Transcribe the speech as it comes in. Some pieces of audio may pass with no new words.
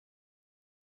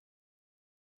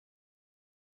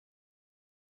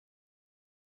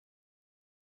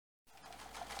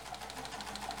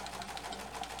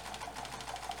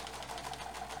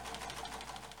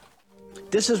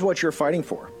This is what you're fighting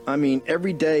for. I mean,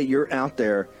 every day you're out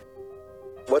there.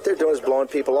 What they're doing is blowing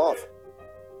people off.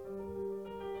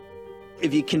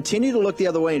 If you continue to look the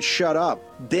other way and shut up,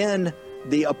 then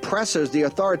the oppressors, the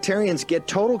authoritarians, get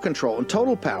total control and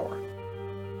total power.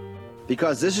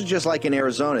 Because this is just like in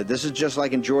Arizona. This is just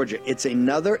like in Georgia. It's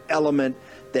another element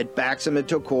that backs them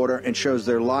into a corner and shows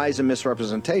their lies and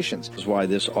misrepresentations. This is why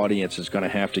this audience is going to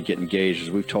have to get engaged.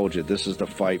 As we've told you, this is the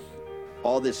fight.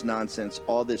 All this nonsense,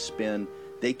 all this spin,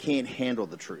 they can't handle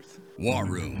the truth. War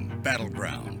Room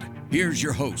Battleground. Here's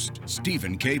your host,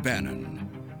 Stephen K. Bannon.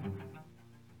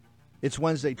 It's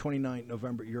Wednesday, 29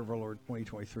 November, year of our Lord,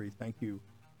 2023. Thank you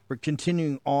for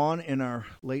continuing on in our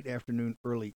late afternoon,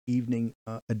 early evening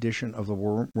edition of the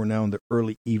War Room. We're now in the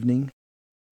early evening,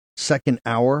 second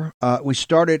hour. We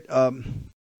started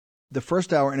the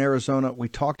first hour in Arizona. We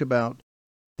talked about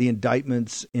the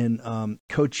indictments in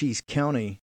Cochise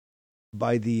County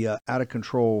by the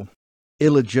out-of-control,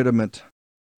 illegitimate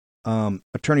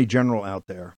attorney general out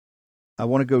there. I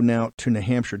want to go now to New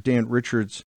Hampshire. Dan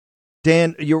Richards.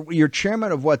 Dan, you're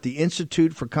chairman of what? The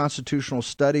Institute for Constitutional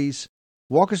Studies.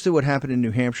 Walk us through what happened in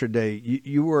New Hampshire today.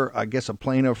 You were, I guess, a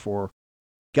plaintiff or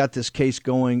got this case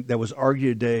going that was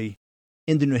argued today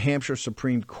in the New Hampshire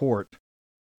Supreme Court.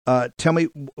 Tell me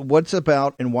what's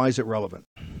about and why is it relevant?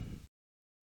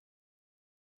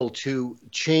 To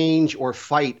change or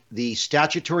fight the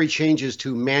statutory changes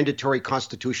to mandatory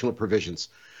constitutional provisions.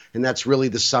 And that's really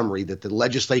the summary, that the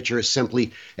legislature has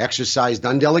simply exercised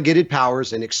undelegated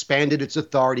powers and expanded its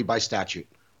authority by statute.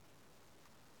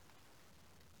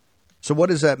 So what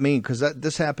does that mean? Because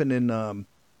this happened in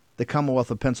the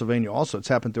Commonwealth of Pennsylvania also. It's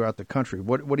happened throughout the country.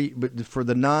 What do you, but for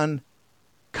the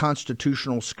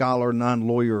non-constitutional scholar,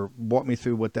 non-lawyer, walk me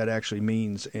through what that actually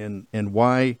means and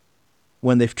why,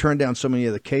 when they've turned down so many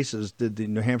of the cases, did the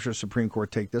New Hampshire Supreme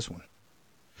Court take this one?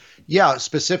 Yeah,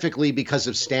 specifically because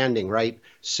of standing, right?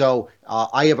 So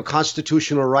I have a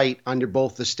constitutional right under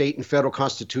both the state and federal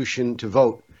constitution to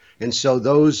vote. And so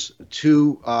those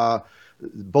two,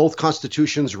 both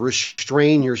constitutions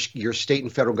restrain your state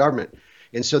and federal government.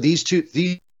 And so these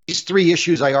three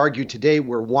issues I argued today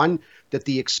were, one, that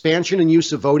the expansion and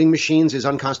use of voting machines is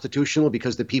unconstitutional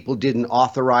because the people didn't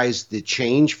authorize the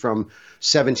change from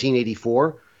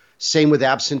 1784. Same with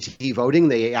absentee voting.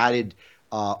 They added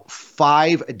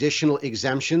 5 additional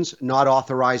exemptions not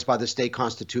authorized by the state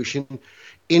constitution,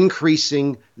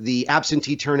 increasing the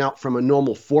absentee turnout from a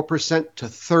normal 4% to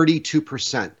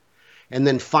 32%. And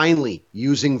then finally,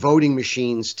 using voting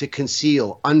machines to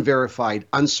conceal unverified,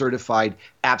 uncertified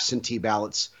absentee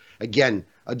ballots. Again,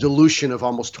 a dilution of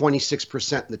almost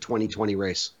 26% in the 2020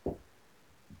 race.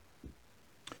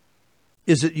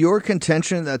 Is it your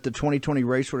contention that the 2020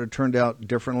 race would have turned out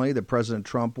differently, that President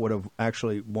Trump would have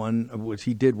actually won, which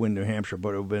he did win New Hampshire, but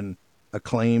it would have been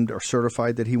acclaimed or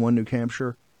certified that he won New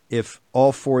Hampshire if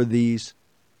all 4 of these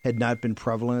had not been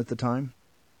prevalent at the time?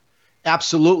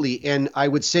 Absolutely. And I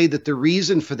would say that the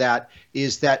reason for that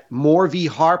is that Moore v.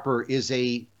 Harper is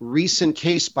a recent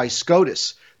case by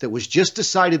SCOTUS that was just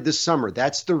decided this summer.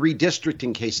 That's the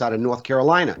redistricting case out of North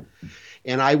Carolina.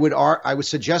 And I would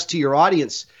suggest to your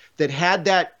audience that had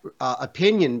that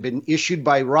opinion been issued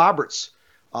by Roberts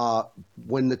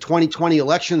when the 2020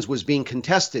 elections was being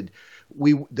contested,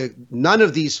 none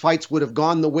of these fights would have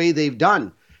gone the way they've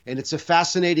done. And it's a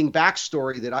fascinating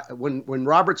backstory that when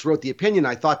Roberts wrote the opinion,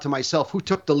 I thought to myself, who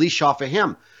took the leash off of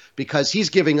him? Because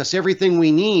he's giving us everything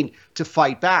we need to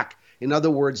fight back. In other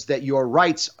words, that your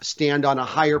rights stand on a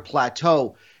higher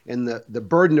plateau, and the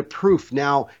burden of proof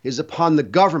now is upon the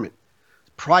government.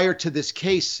 Prior to this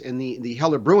case and the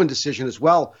Heller-Bruin decision as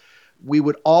well, we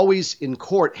would always in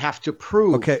court have to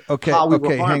prove how we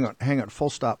were harmed. Hang on.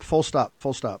 Full stop.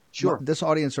 Sure. This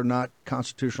audience are not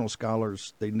constitutional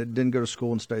scholars. They didn't go to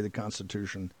school and study the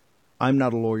Constitution. I'm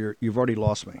not a lawyer. You've already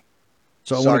lost me.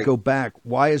 So I want to go back.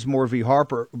 Why is Moore v.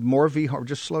 Harper,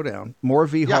 just slow down. Moore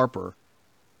v. Harper,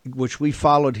 which we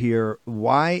followed here,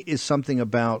 why is something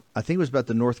about, I think it was about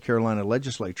the North Carolina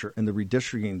legislature and the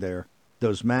redistricting there,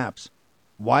 those maps.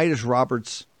 Why is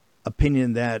Roberts'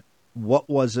 opinion that, what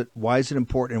was it, why is it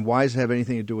important, and why does it have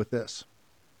anything to do with this?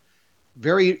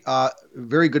 Very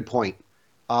good point.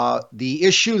 The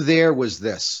issue there was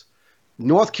this.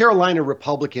 North Carolina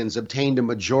Republicans obtained a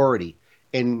majority,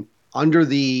 and under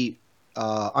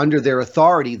their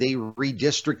authority, they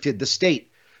redistricted the state.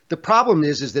 The problem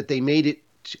is that they made it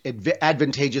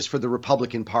advantageous for the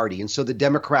Republican Party, and so the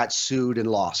Democrats sued and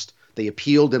lost. They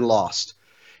appealed and lost.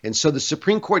 And so the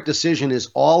Supreme Court decision is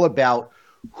all about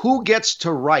who gets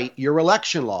to write your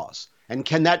election laws, and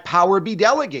can that power be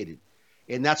delegated?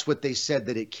 And that's what they said,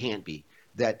 that it can't be,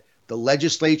 that the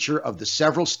legislature of the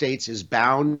several states is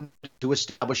bound to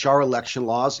establish our election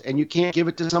laws, and you can't give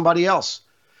it to somebody else.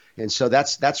 And so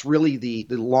that's really the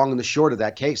long and the short of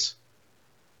that case.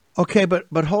 Okay,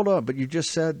 but hold on. But you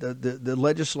just said that the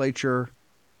legislature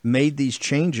made these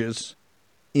changes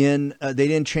in they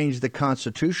didn't change the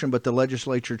Constitution, but the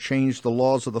legislature changed the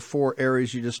laws of the four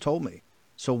areas you just told me.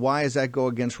 So why does that go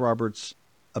against Robert's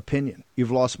opinion?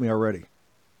 You've lost me already.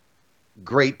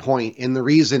 Great point. And the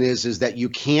reason is that you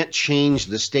can't change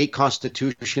the state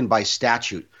constitution by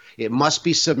statute. It must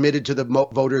be submitted to the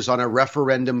voters on a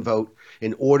referendum vote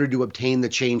in order to obtain the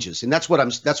changes. And that's what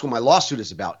my lawsuit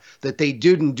is about, that they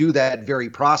didn't do that very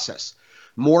process.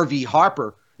 Moore v.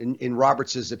 Harper, in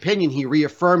Roberts' opinion, he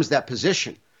reaffirms that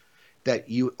position, that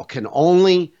you can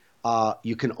only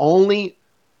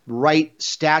write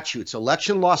statutes.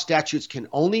 Election law statutes can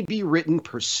only be written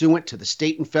pursuant to the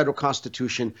state and federal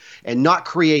constitution and not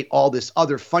create all this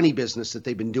other funny business that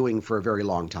they've been doing for a very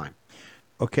long time.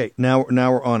 Okay, now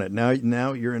we're on it.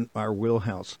 Now you're in our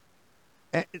wheelhouse.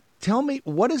 Tell me,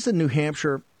 what does the New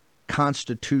Hampshire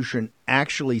Constitution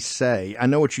actually say? I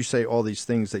know what you say, all these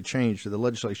things they changed, the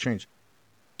legislature changed.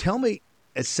 Tell me,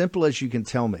 as simple as you can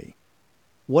tell me,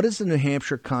 what does the New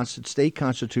Hampshire state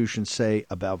constitution say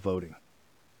about voting?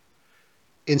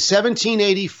 In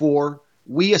 1784,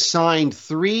 we assigned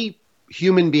 3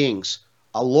 human beings,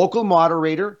 a local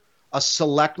moderator, a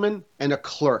selectman, and a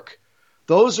clerk.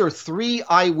 Those are 3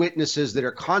 eyewitnesses that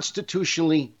are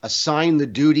constitutionally assigned the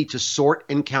duty to sort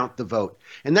and count the vote.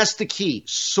 And that's the key,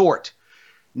 sort,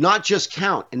 not just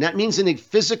count. And that means a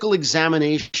physical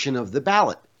examination of the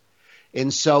ballot.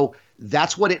 And so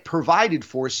that's what it provided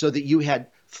for, so that you had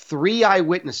 3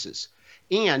 eyewitnesses.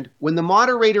 And when the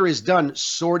moderator is done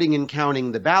sorting and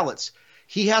counting the ballots,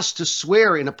 he has to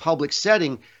swear in a public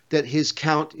setting that his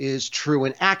count is true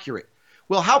and accurate.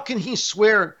 Well, how can he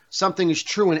swear something is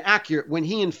true and accurate when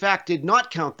he, in fact, did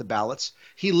not count the ballots?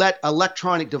 He let an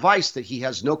electronic device that he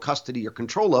has no custody or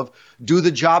control of do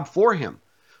the job for him.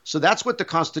 So that's what the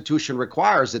Constitution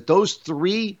requires, that those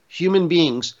 3 human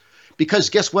beings, because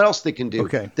guess what else they can do?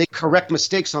 Okay. They correct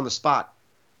mistakes on the spot.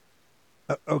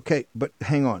 Okay, but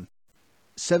hang on.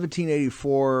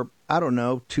 1784, I don't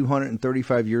know,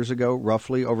 235 years ago,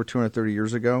 roughly over 230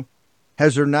 years ago.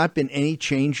 Has there not been any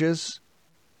changes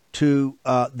to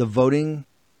the voting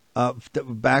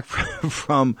back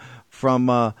from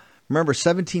remember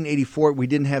 1784? We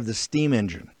didn't have the steam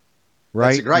engine,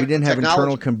 right? That's right. We didn't have Technology.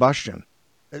 internal combustion.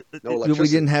 No We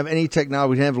didn't have any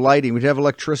technology. We didn't have lighting. We didn't have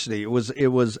electricity. It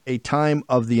was a time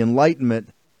of the Enlightenment,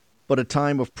 but a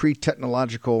time of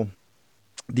pre-technological,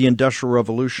 the Industrial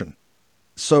Revolution.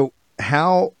 So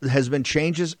how has been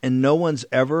changes, and no one's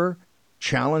ever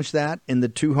challenged that in the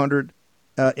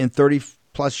 230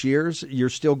 plus years? You're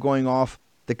still going off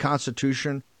the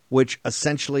Constitution, which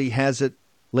essentially has it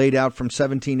laid out from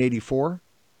 1784?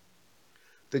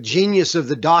 The genius of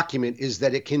the document is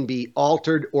that it can be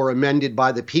altered or amended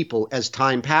by the people as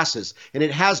time passes, and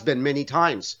it has been many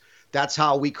times. That's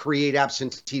how we create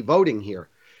absentee voting here.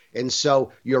 And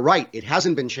so you're right, it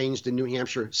hasn't been changed in New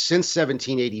Hampshire since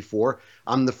 1784.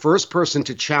 I'm the first person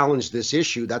to challenge this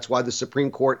issue. That's why the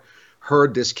Supreme Court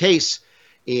heard this case.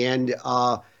 And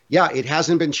it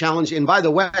hasn't been challenged. And by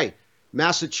the way,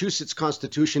 Massachusetts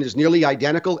Constitution is nearly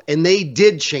identical, and they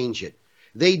did change it.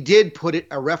 They did put it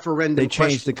a referendum. They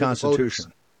changed the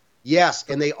Constitution. Yes,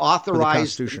 and they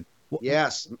authorized the Constitution.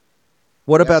 Yes.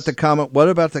 What about the Commonwealth? What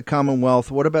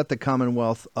about the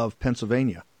Commonwealth of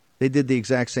Pennsylvania? They did the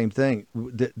exact same thing.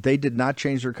 They did not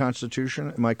change their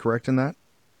Constitution. Am I correct in that?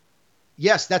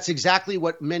 Yes, that's exactly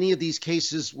what many of these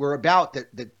cases were about,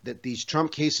 that these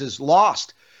Trump cases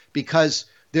lost, because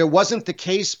there wasn't the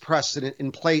case precedent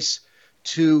in place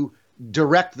to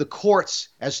direct the courts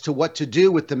as to what to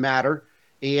do with the matter.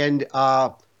 And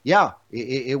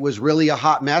it was really a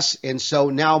hot mess. And so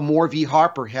now Moore v.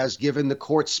 Harper has given the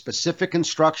courts specific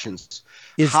instructions.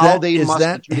 Hang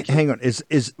on.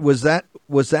 Was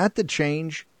that the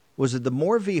change? Was it the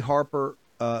Moore v. Harper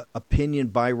opinion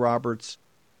by Roberts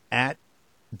at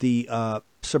the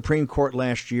Supreme Court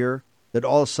last year that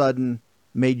all of a sudden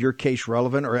made your case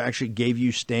relevant, or actually gave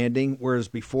you standing, whereas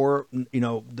before,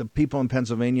 the people in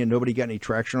Pennsylvania, nobody got any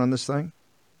traction on this thing?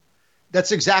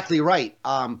 That's exactly right.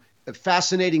 A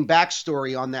fascinating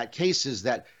backstory on that case is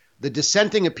that the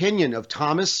dissenting opinion of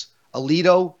Thomas,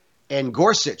 Alito, and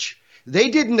Gorsuch, they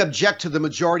didn't object to the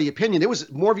majority opinion. It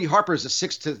was Moore v. Harper's a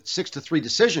 6-3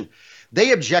 decision.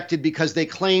 They objected because they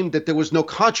claimed that there was no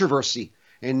controversy.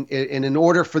 And in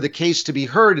order for the case to be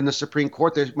heard in the Supreme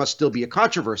Court, there must still be a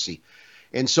controversy.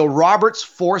 And so Roberts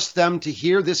forced them to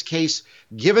hear this case,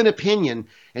 give an opinion,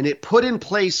 and it put in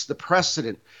place the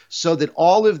precedent so that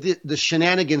all of the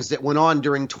shenanigans that went on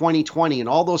during 2020 and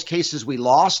all those cases we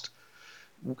lost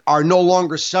are no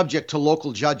longer subject to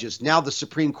local judges. Now the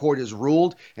Supreme Court has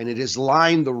ruled, and it has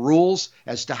lined the rules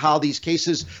as to how these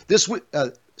cases,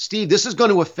 Steve, this is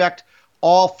going to affect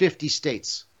all 50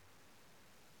 states.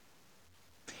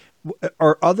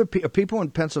 Are people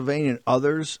in Pennsylvania and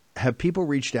others, have people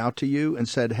reached out to you and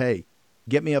said, hey,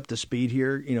 get me up to speed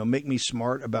here, make me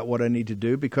smart about what I need to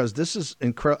do? Because this is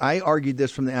incredible. I argued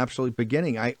this from the absolute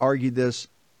beginning. I argued this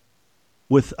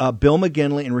with Bill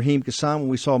McGinley and Raheem Kassam when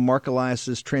we saw Mark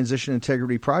Elias's Transition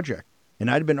Integrity Project. And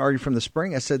I'd been arguing from the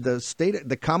spring. I said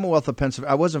the Commonwealth of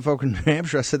Pennsylvania, I wasn't focusing on New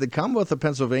Hampshire. I said the Commonwealth of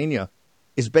Pennsylvania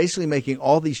is basically making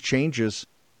all these changes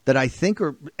that I think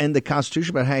are in the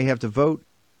Constitution about how you have to vote.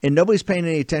 And nobody's paying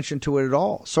any attention to it at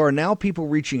all. So are now people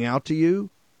reaching out to you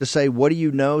to say, what do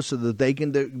you know, so that they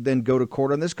can then go to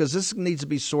court on this? Because this needs to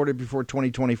be sorted before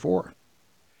 2024.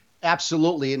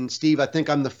 Absolutely. And Steve, I think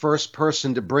I'm the first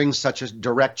person to bring such a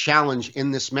direct challenge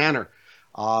in this manner.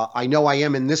 I know I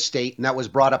am in this state, and that was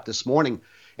brought up this morning.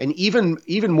 And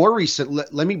even more recent,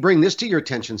 let me bring this to your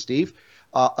attention, Steve.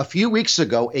 A few weeks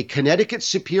ago, a Connecticut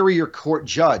Superior Court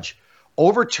judge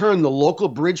overturned the local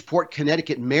Bridgeport,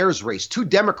 Connecticut mayor's race. 2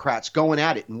 Democrats going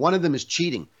at it, and one of them is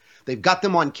cheating. They've got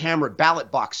them on camera,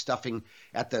 ballot box stuffing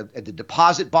at the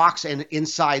deposit box and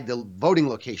inside the voting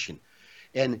location.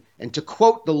 And to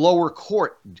quote the lower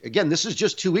court, again, this is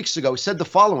just 2 weeks ago, said the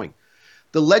following: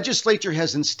 the legislature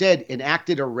has instead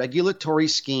enacted a regulatory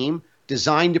scheme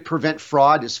designed to prevent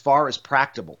fraud as far as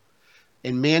practicable,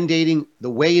 and mandating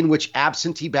the way in which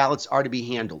absentee ballots are to be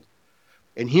handled.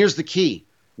 And here's the key: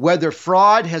 whether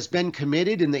fraud has been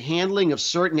committed in the handling of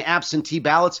certain absentee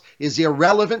ballots is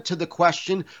irrelevant to the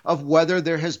question of whether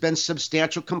there has been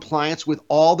substantial compliance with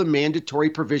all the mandatory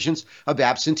provisions of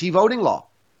absentee voting law.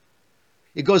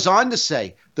 It goes on to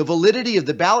say, the validity of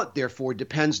the ballot, therefore,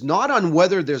 depends not on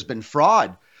whether there's been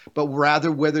fraud, but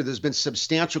rather whether there's been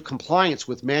substantial compliance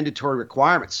with mandatory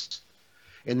requirements.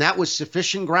 And that was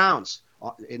sufficient grounds.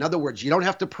 In other words, you don't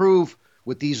have to prove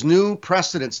with these new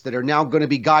precedents that are now going to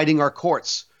be guiding our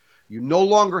courts. You no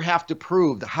longer have to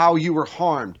prove how you were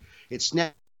harmed. It's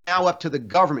now up to the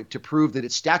government to prove that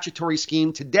its statutory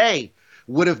scheme today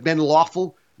would have been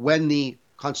lawful when the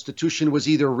Constitution was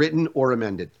either written or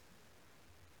amended.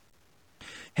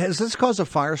 Has this caused a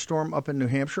firestorm up in New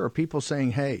Hampshire? Are people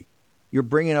saying, hey, you're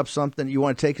bringing up something, you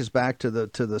want to take us back to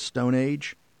the Stone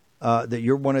Age, that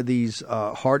you're one of these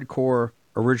hardcore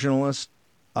originalists,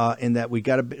 and that we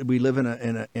live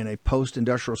in a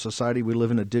post-industrial society, we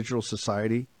live in a digital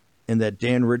society, and that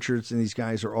Dan Richards and these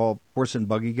guys are all horse and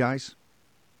buggy guys?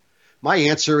 My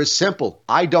answer is simple.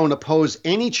 I don't oppose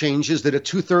any changes that a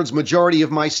 2/3 majority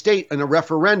of my state in a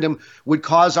referendum would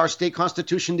cause our state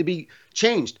constitution to be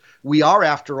changed. We are,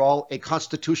 after all, a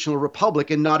constitutional republic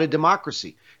and not a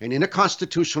democracy. And in a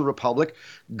constitutional republic,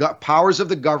 powers of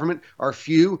the government are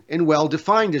few and well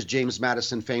defined, as James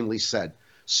Madison famously said.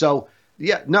 So,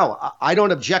 yeah, no, I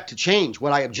don't object to change.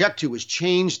 What I object to is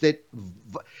change that,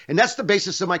 and that's the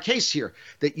basis of my case here,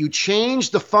 that you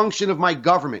change the function of my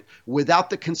government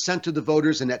without the consent of the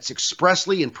voters, and that's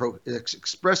expressly and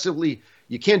expressively,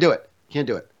 you can't do it. Can't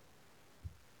do it.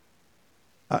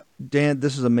 Dan,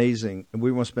 this is amazing, and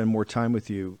we want to spend more time with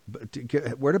you. But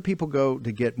where do people go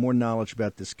to get more knowledge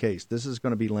about this case? This is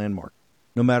going to be landmark.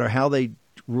 No matter how they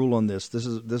rule on this, this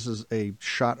is a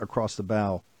shot across the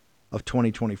bow of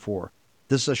 2024.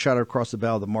 This is a shot across the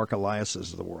bow of the Mark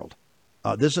Eliases of the world.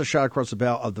 This is a shot across the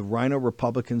bow of the Rhino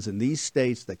Republicans in these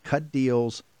states that cut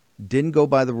deals, didn't go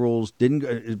by the rules,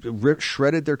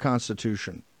 shredded their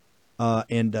constitution,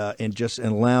 and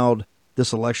allowed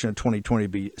this election in 2020 to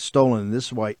be stolen. And this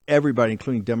is why everybody,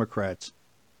 including Democrats,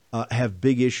 have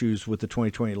big issues with the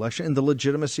 2020 election and the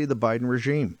legitimacy of the Biden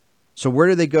regime. So where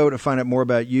do they go to find out more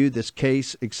about you, this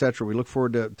case, et cetera? We look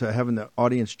forward to having the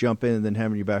audience jump in and then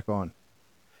having you back on.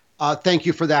 Thank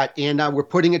you for that. And we're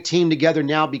putting a team together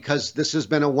now because this has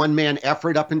been a one-man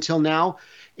effort up until now.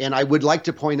 And I would like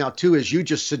to point out, too, as you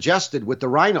just suggested with the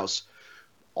rhinos,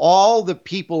 all the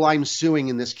people I'm suing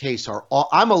in this case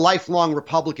I'm a lifelong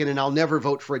Republican and I'll never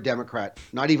vote for a Democrat,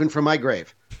 not even from my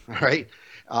grave. All right.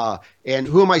 And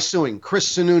who am I suing?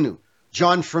 Chris Sununu,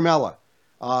 John Fromella,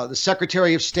 the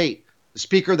Secretary of State, the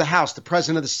Speaker of the House, the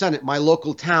President of the Senate, my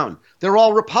local town. They're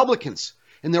all Republicans.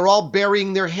 And they're all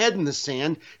burying their head in the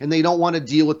sand, and they don't want to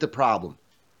deal with the problem.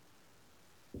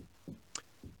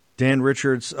 Dan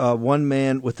Richards, one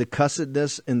man with the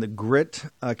cussedness and the grit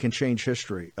can change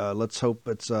history. Let's hope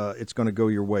it's going to go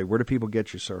your way. Where do people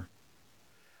get you, sir?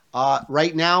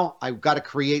 Right now, I've got to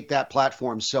create that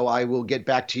platform, so I will get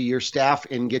back to your staff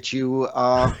and get you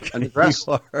an address.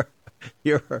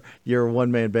 You're a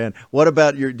one man band. What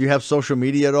about do you have social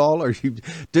media at all? Or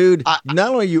dude? Not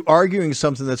only are you arguing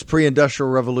something that's pre-industrial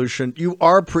revolution, you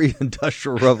are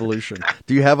pre-industrial revolution.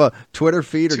 Do you have a Twitter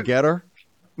feed or Getter?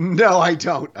 No, I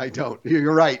don't.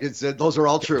 You're right. Those are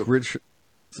all true.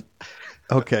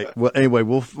 Okay. Well, anyway,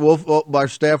 we'll our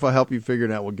staff will help you figure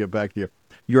it out. We'll get back to you.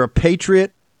 You're a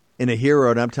patriot and a hero,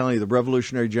 and I'm telling you, the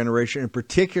revolutionary generation, and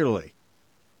particularly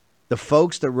the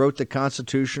folks that wrote the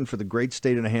Constitution for the great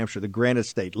state of New Hampshire, the granite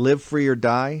state, live free or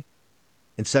die,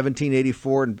 in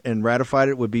 1784 and ratified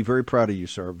it, would be very proud of you,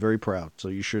 sir. Very proud. So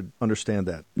you should understand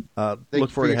that. Look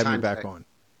forward to having you back on.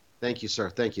 Thank you, sir.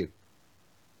 Thank you.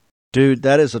 Dude,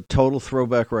 that is a total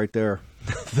throwback right there.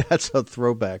 That's a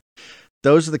throwback.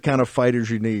 Those are the kind of fighters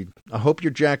you need. I hope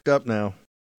you're jacked up now.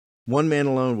 One man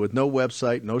alone with no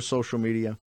website, no social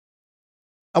media.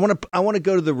 I want to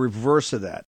go to the reverse of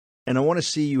that. And I want to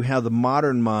see how the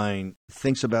modern mind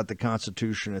thinks about the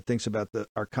Constitution and thinks about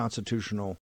our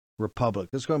constitutional republic.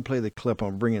 Let's go and play the clip.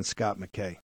 I'm bringing Scott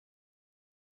McKay.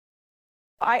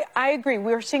 I agree.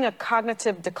 We're seeing a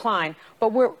cognitive decline,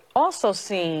 but we're also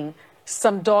seeing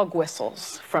some dog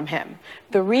whistles from him.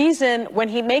 The reason when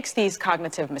he makes these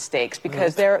cognitive mistakes,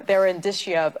 because they're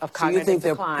indicia of cognitive decline. So you think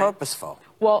they're purposeful?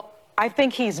 Well, I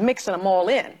think he's mixing them all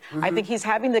in. I think he's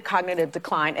having the cognitive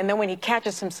decline, and then when he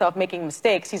catches himself making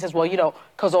mistakes, he says, well,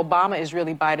 because Obama is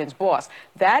really Biden's boss.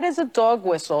 That is a dog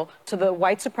whistle to the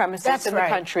white supremacists in the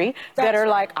country that are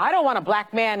like, I don't want a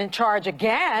black man in charge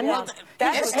again. Well,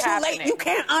 that's it's too late. You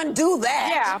can't undo that.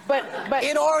 Yeah, but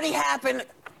it already happened.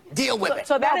 Deal with it.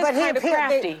 So that is kind of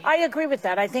crafty. I agree with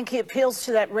that. I think he appeals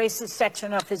to that racist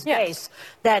section of his base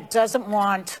that doesn't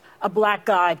want a black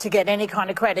guy to get any kind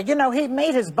of credit. You know, he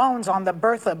made his bones on the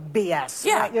Bertha BS.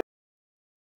 Yeah. Right?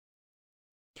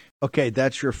 Okay,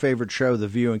 that's your favorite show, The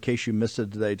View. In case you missed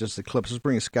it today, just the clips. Let's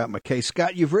bring Scott McKay.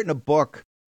 Scott, you've written a book,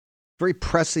 very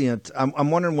prescient.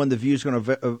 I'm wondering when The View is going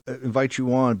to invite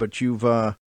you on, but you've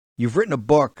written a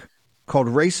book called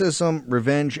Racism,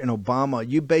 Revenge, and Obama.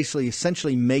 You basically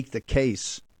essentially make the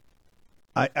case,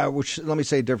 which let me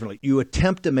say it differently. You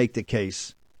attempt to make the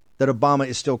case that Obama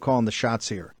is still calling the shots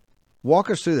here. Walk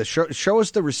us through this. Show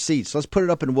us the receipts. Let's put it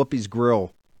up in Whoopi's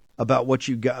grill about what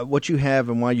you got, what you have,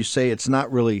 and why you say it's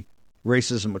not really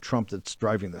racism or Trump that's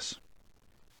driving this.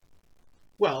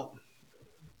 Well,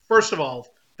 first of all,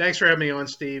 thanks for having me on,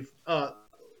 Steve.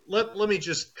 Let me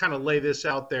just kind of lay this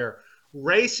out there.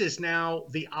 Race is now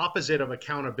the opposite of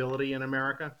accountability in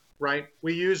America, right?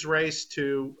 We use race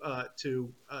to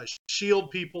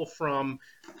shield people from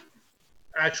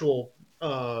actual,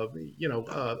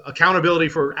 accountability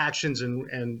for actions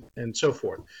and so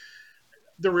forth.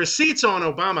 The receipts on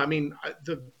Obama, I mean,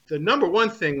 the number one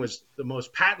thing was the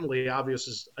most patently obvious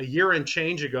is a year and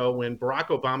change ago when Barack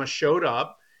Obama showed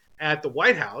up at the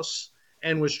White House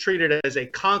and was treated as a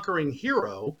conquering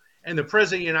hero. And the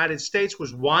president of the United States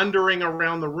was wandering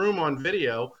around the room on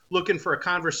video looking for a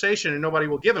conversation, and nobody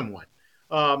will give him one.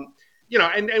 And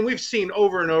we've seen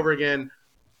over and over again,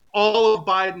 all of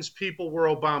Biden's people were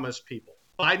Obama's people.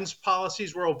 Biden's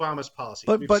policies were Obama's policies.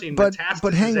 But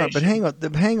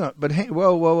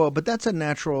that's a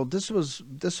natural. This was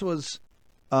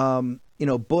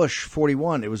Bush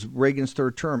 41. It was Reagan's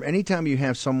third term. Anytime you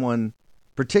have someone,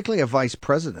 particularly a vice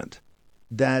president,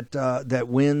 that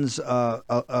wins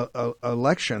a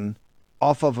election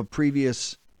off of a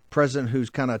previous president who's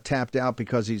kind of tapped out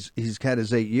because he's had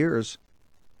his 8 years,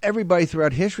 everybody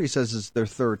throughout history says it's their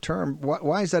third term.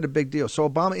 Why is that a big deal? So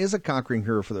Obama is a conquering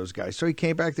hero for those guys. So he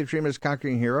came back to treat him as a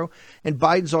conquering hero, and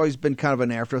Biden's always been kind of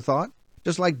an afterthought,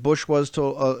 just like Bush was to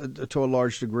a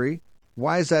large degree.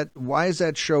 Why is that? Why does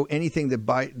that show anything that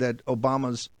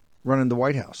Obama's running the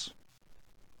White House?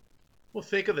 Well,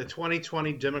 think of the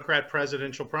 2020 Democrat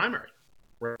presidential primary,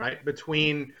 right?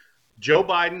 Between Joe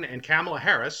Biden and Kamala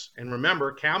Harris. And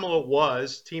remember, Kamala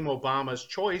was Team Obama's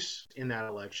choice in that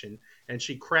election, and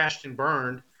she crashed and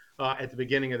burned at the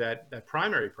beginning of that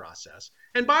primary process.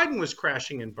 And Biden was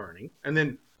crashing and burning. And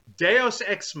then Deus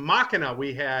ex machina,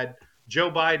 we had Joe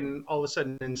Biden all of a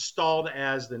sudden installed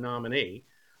as the nominee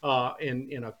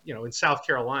in South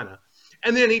Carolina.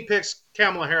 And then he picks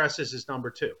Kamala Harris as his number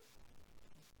two.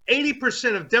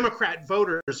 80% of Democrat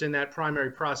voters in that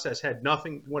primary process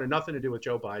wanted nothing to do with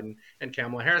Joe Biden and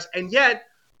Kamala Harris. And yet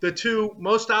the two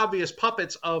most obvious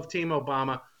puppets of Team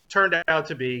Obama turned out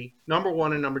to be number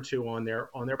one and number two on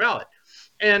their ballot.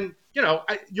 And,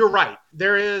 you're right.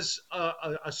 There is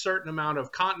a certain amount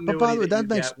of continuity. But by the way, that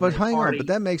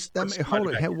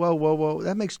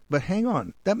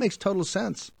makes total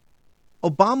sense.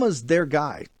 Obama's their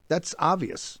guy. That's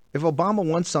obvious. If Obama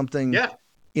wants something, Yeah.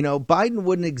 Biden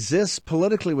wouldn't exist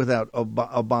politically without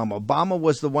Obama. Obama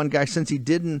was the one guy, since he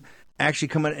didn't actually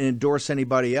come in and endorse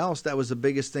anybody else, that was the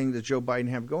biggest thing that Joe Biden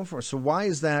had going for him. So why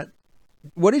is that?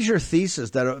 What is your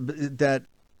thesis that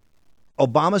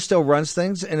Obama still runs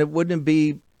things, and it wouldn't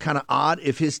be kind of odd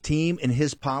if his team and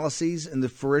his policies and the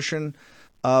fruition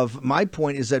of my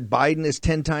point is that Biden is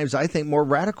 10 times, I think, more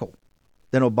radical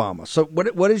than Obama. So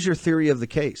what is your theory of the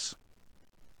case?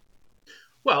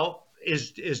 Well,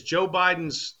 is Joe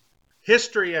Biden's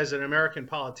history as an American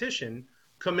politician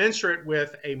commensurate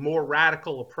with a more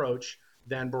radical approach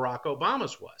than Barack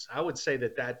Obama's was? I would say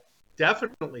that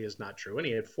definitely is not true. And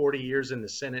he had 40 years in the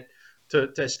Senate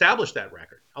to establish that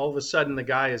record. All of a sudden, the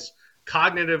guy is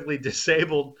cognitively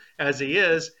disabled as he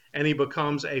is, and he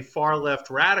becomes a far left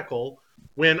radical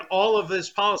when all of his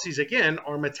policies, again,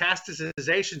 are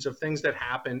metastasizations of things that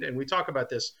happened. And we talk about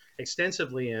this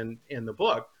extensively in the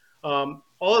book.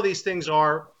 All of these things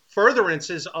are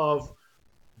furtherances of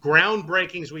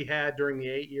groundbreakings we had during the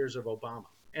 8 years of Obama.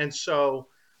 And so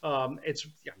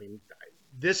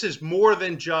this is more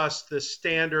than just the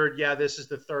standard, this is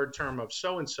the third term of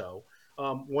so-and-so.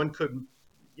 One could,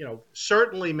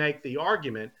 certainly make the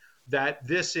argument that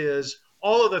this is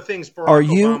all of the things Barack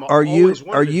Obama always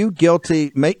wanted. Are you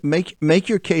guilty? Make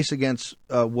your case against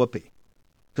Whoopi.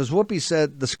 Because Whoopi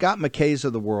said the Scott McKays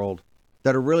of the world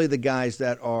that are really the guys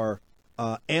that are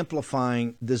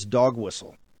amplifying this dog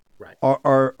whistle. Right.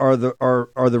 Are the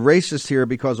racists here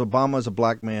because Obama is a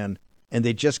black man and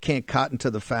they just can't cotton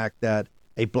to the fact that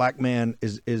a black man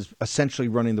is essentially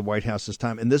running the White House this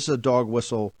time, and this is a dog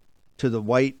whistle to the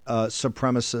white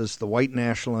supremacist, the white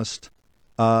nationalist,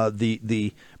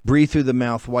 the breathe through the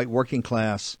mouth white working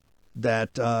class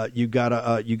that you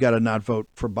gotta not vote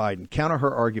for Biden. Counter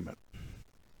her argument.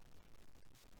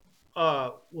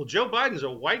 Well, Joe Biden's a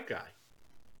white guy.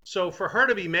 So for her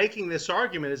to be making this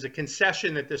argument is a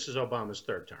concession that this is Obama's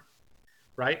third term,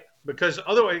 right? Because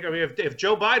otherwise, if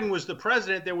Joe Biden was the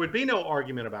president, there would be no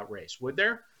argument about race, would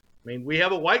there? We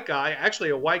have a white guy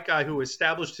who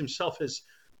established himself as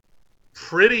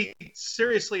pretty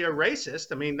seriously a racist.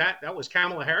 That was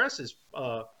Kamala Harris's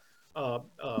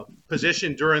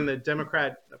position during the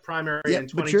Democrat primary in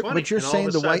 2020. But you're saying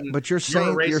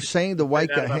the white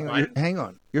guy. Hang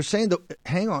on. You're saying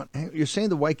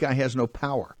the white guy has no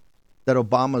power. That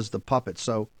Obama's the puppet.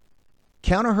 So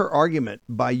counter her argument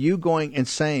by you going and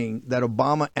saying that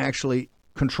Obama actually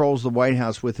controls the White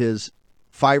House with his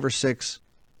 5 or 6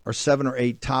 or 7 or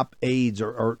 8 top aides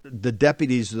or the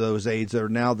deputies of those aides that are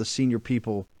now the senior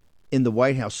people in the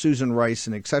White House, Susan Rice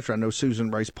and et cetera. I know Susan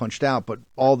Rice punched out, but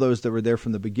all those that were there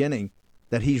from the beginning,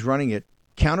 that he's running it.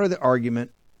 Counter the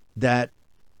argument that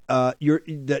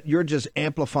you're just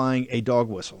amplifying a dog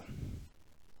whistle.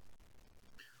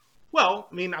 Well,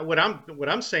 what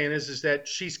I'm saying is that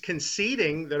she's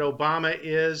conceding that Obama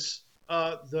is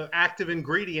the active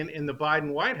ingredient in the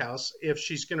Biden White House if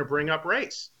she's going to bring up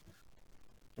race.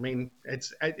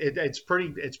 It's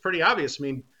pretty obvious.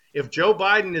 If Joe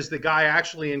Biden is the guy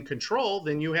actually in control,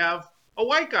 then you have a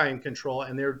white guy in control,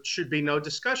 and there should be no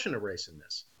discussion of race in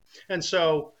this. And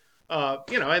so,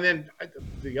 and then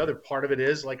the other part of it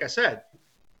is, like I said,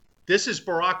 this is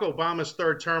Barack Obama's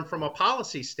third term from a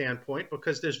policy standpoint,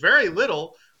 because there's very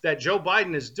little that Joe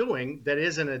Biden is doing that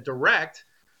isn't a direct,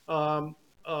 like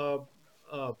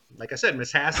I said,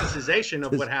 metastasization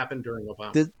of what happened during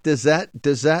Obama. Does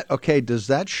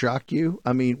that shock you?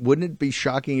 Wouldn't it be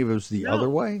shocking if it was the other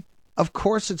way? Of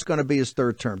course it's going to be his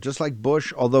third term, just like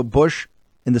Bush, although Bush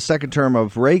in the second term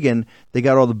of Reagan, they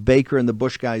got all the Baker and the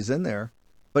Bush guys in there.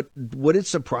 But would it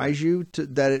surprise you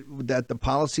that the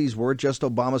policies were just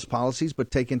Obama's policies,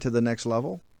 but taken to the next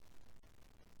level?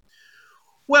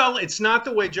 Well, it's not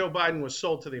the way Joe Biden was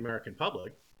sold to the American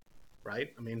public,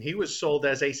 right? He was sold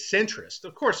as a centrist.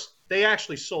 Of course, they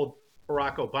actually sold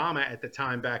Barack Obama at the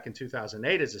time back in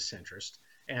 2008 as a centrist.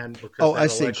 And because I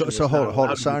see. So hold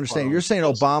on. So I understand. You're saying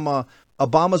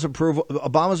Obama's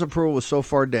approval was so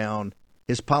far down,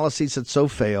 his policies had so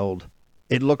failed.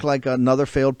 It looked like another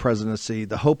failed presidency.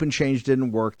 The hope and change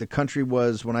didn't work. The country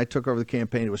was, when I took over the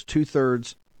campaign, it was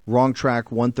 2/3 wrong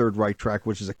track, 1/3 right track,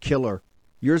 which is a killer.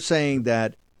 You're saying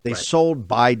that they sold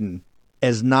Biden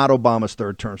as not Obama's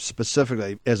third term,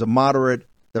 specifically as a moderate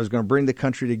that was going to bring the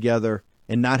country together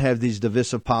and not have these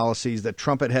divisive policies that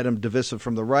Trump had him divisive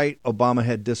from the right, Obama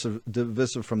had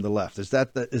divisive from the left. Is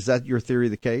that your theory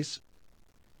of the case?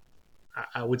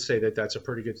 I would say that that's a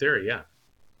pretty good theory, yeah.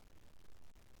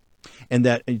 And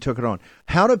you took it on.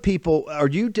 How do people?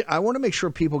 I want to make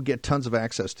sure people get tons of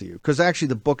access to you, because actually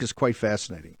the book is quite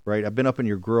fascinating, right? I've been up in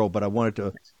your grill, but I wanted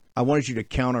you to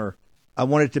counter I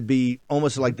want it to be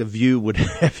almost like The View would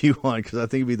have you on, because I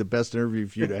think it'd be the best interview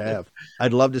for you to have.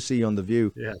 I'd love to see you on The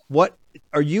View. Yeah. What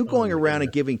are you going around goodness.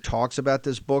 and giving talks about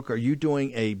this book? Are you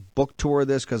doing a book tour of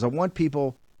this? Because I want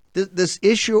people this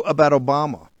issue about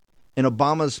Obama and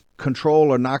Obama's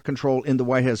control or not control in the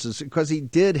White House is because he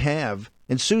did have,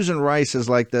 and Susan Rice is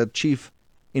like the chief,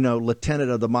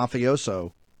 lieutenant of the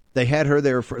mafioso. They had her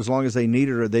there for as long as they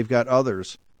needed her. They've got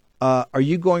others. Are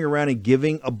you going around and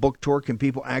giving a book tour? Can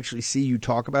people actually see you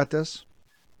talk about this?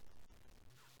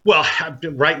 Well,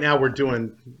 right now we're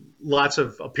doing lots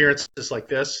of appearances like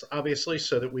this, obviously,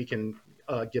 so that we can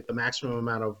get the maximum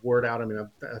amount of word out. I mean,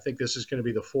 I think this is going to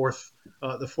be the fourth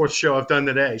show I've done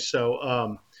today,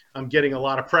 so I'm getting a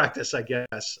lot of practice, I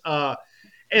guess. I've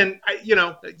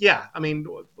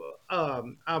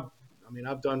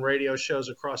done radio shows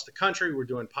across the country. We're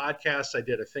doing podcasts. I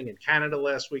did a thing in Canada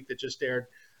last week that just aired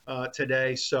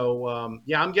today. So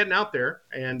I'm getting out there.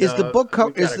 And is the book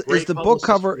cover?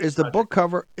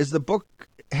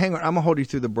 Hang on, I'm gonna hold you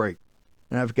through the break.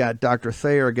 And I've got Dr.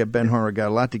 Thayer, I got Ben Horner, I got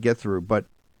a lot to get through. But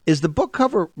is the book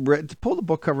cover? Pull the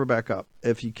book cover back up,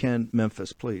 if you can,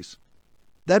 Memphis, please.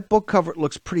 That book cover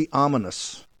looks pretty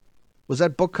ominous. Was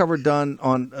that book cover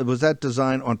was that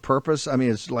designed on purpose? I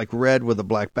mean, it's like red with a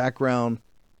black background.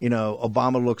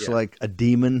 Obama looks like a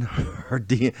demon,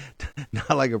 not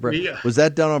like a. Was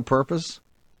that done on purpose?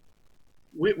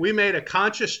 We made a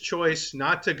conscious choice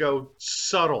not to go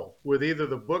subtle with either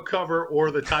the book cover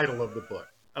or the title of the book.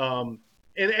 I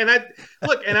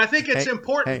think it's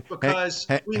important because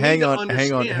we need to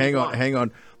understand. Hang on. Hang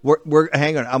on.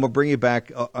 I'm gonna bring you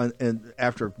back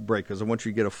after break because I want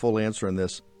you to get a full answer on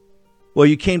this. Well,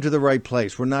 you came to the right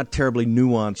place. We're not terribly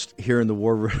nuanced here in the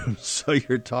War Room, so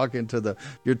you're talking to the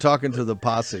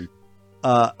posse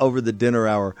over the dinner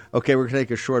hour. Okay, we're gonna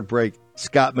take a short break.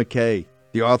 Scott McKay,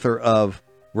 the author of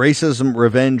Racism,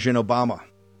 Revenge, and Obama.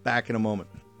 Back in a moment.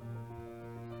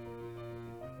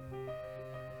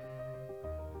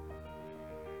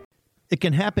 It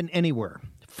can happen anywhere.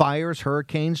 Fires,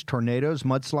 hurricanes, tornadoes,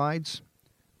 mudslides.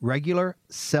 Regular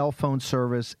cell phone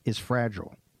service is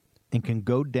fragile and can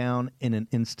go down in an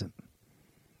instant.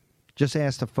 Just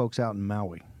ask the folks out in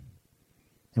Maui.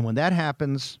 And when that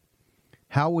happens,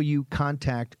 how will you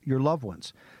contact your loved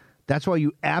ones? That's why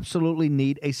you absolutely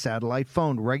need a satellite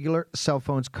phone. Regular cell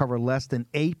phones cover less than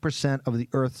 8% of the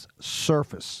Earth's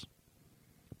surface.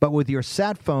 But with your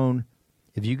sat phone,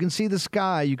 if you can see the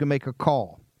sky, you can make a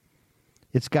call.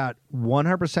 It's got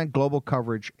 100% global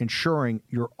coverage, ensuring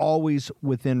you're always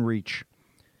within reach.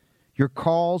 Your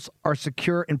calls are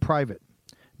secure and private.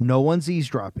 No one's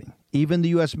eavesdropping. Even the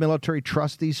U.S. military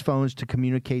trusts these phones to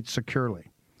communicate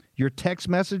securely. Your text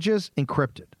messages,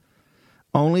 encrypted.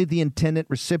 Only the intended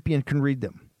recipient can read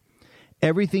them.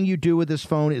 Everything you do with this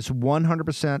phone is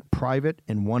 100% private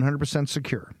and 100%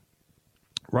 secure.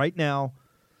 Right now,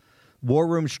 War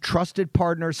Room's trusted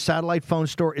partner, Satellite Phone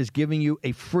Store, is giving you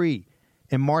a free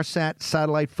Inmarsat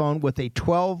satellite phone with a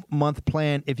 12-month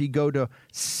plan if you go to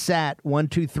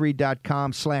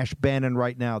sat123.com/Bannon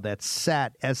right now. That's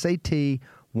sat, S-A-T,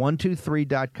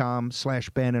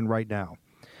 123.com/Bannon right now.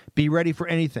 Be ready for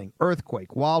anything: earthquake,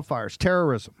 wildfires,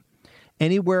 terrorism.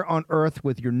 Anywhere on Earth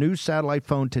with your new satellite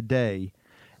phone today,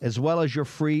 as well as your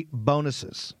free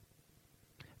bonuses.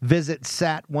 Visit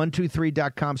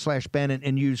sat123.com/Bannon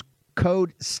and use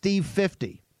code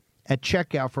STEVE50 at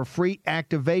checkout for free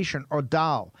activation, or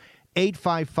dial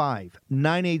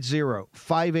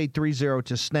 855-980-5830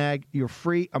 to snag your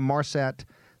free Inmarsat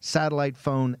satellite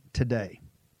phone today.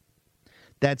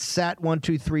 That's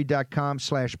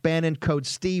sat123.com/Bannon, code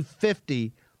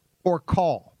STEVE50, or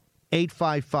call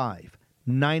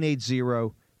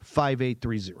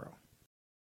 855-980-5830.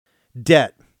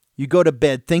 Debt. You go to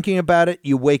bed thinking about it,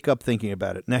 you wake up thinking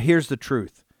about it. Now here's the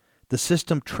truth. The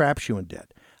system traps you in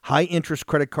debt. High-interest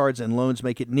credit cards and loans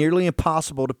make it nearly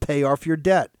impossible to pay off your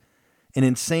debt. And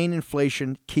insane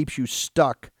inflation keeps you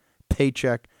stuck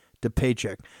paycheck to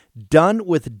paycheck. Done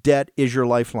with Debt is your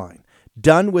lifeline.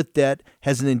 Done with Debt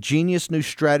has an ingenious new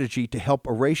strategy to help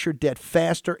erase your debt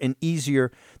faster and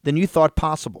easier than you thought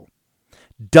possible.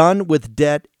 Done with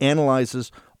Debt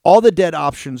analyzes all the debt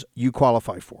options you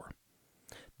qualify for.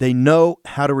 They know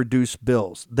how to reduce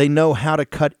bills. They know how to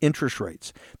cut interest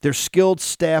rates. Their skilled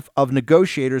staff of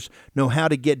negotiators know how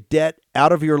to get debt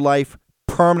out of your life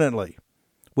permanently,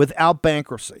 without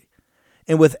bankruptcy,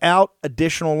 and without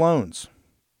additional loans.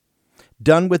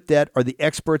 Done with Debt are the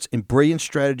experts in brilliant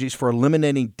strategies for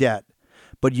eliminating debt,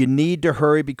 but you need to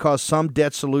hurry because some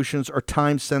debt solutions are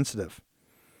time sensitive.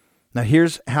 Now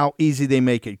here's how easy they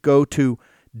make it. Go to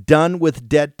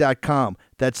donewithdebt.com.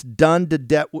 That's done to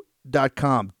debt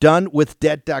donewithdebt.com.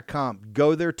 Donewithdebt.com.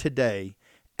 Go there today.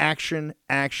 Action,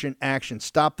 action, action.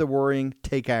 Stop the worrying.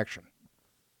 Take action.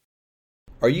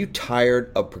 Are you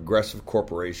tired of progressive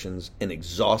corporations and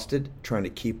exhausted trying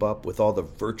to keep up with all the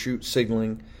virtue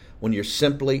signaling when you're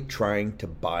simply trying to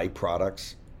buy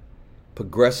products?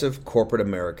 Progressive corporate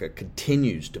America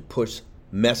continues to push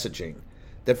messaging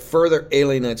that further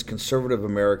alienates conservative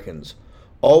Americans,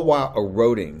 all while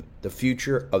eroding the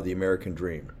future of the American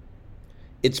dream.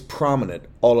 It's prominent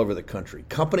all over the country.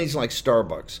 Companies like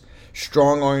Starbucks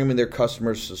strong-arming their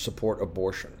customers to support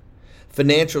abortion.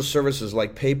 Financial services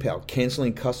like PayPal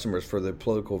canceling customers for their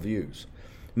political views.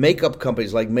 Makeup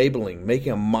companies like Maybelline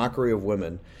making a mockery of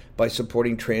women by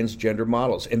supporting transgender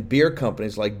models. And beer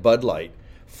companies like Bud Light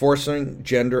forcing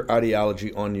gender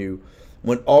ideology on you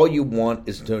when all you want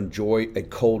is to enjoy a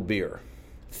cold beer.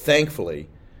 Thankfully,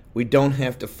 we don't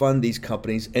have to fund these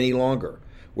companies any longer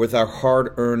with our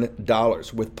hard-earned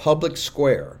dollars. With Public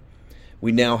Square,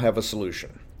 we now have a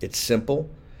solution. It's simple.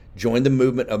 Join the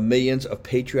movement of millions of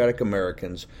patriotic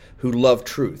Americans who love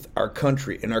truth, our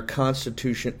country, and our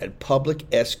Constitution at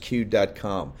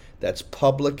publicsq.com. That's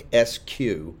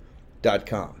publicsq.com.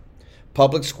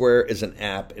 Public Square is an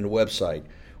app and website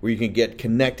where you can get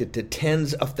connected to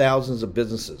tens of thousands of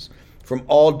businesses from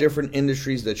all different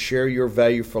industries that share your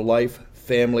value for life,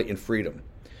 family, and freedom.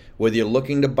 Whether you're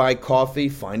looking to buy coffee,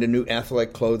 find a new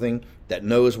athletic clothing that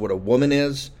knows what a woman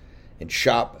is, and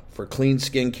shop for clean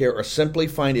skincare, or simply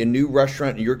find a new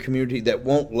restaurant in your community that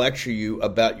won't lecture you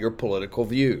about your political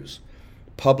views,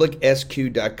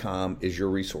 publicsq.com is your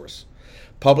resource.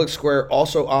 Public Square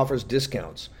also offers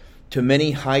discounts to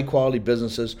many high-quality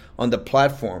businesses on the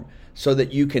platform so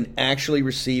that you can actually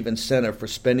receive incentive for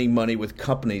spending money with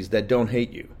companies that don't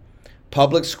hate you.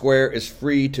 Public Square is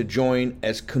free to join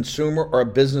as consumer or a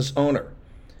business owner,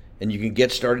 and you can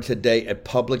get started today at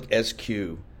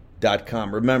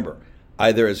publicsq.com. Remember,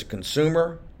 either as a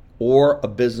consumer or a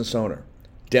business owner.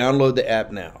 Download the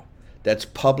app now. That's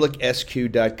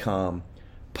publicsq.com,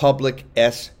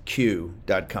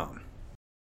 publicsq.com.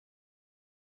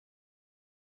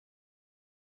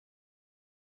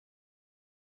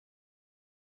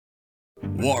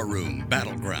 WarRoom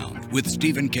Battleground with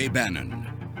Stephen K. Bannon.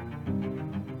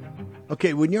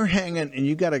 Okay, when you're hanging and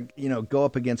you got to, go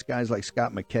up against guys like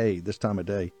Scott McKay this time of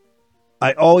day,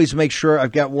 I always make sure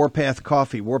I've got Warpath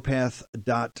Coffee,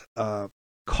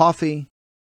 warpath.coffee,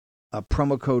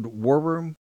 promo code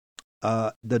WarRoom.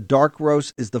 The dark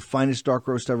roast is the finest dark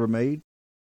roast ever made.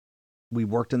 We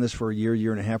worked on this for a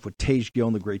year and a half with Tage Gill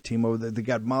and the great team over there. They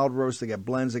got mild roast, they got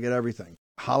blends, they got everything.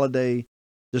 Holiday,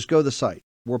 just go to the site,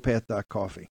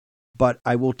 warpath.coffee. But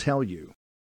I will tell you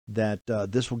that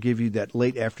this will give you that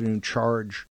late afternoon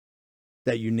charge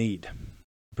that you need,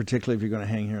 particularly if you're going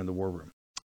to hang here in the War Room.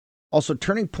 Also,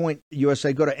 Turning Point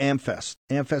USA, go to AmFest.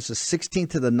 AmFest is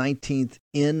 16th to the 19th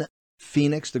in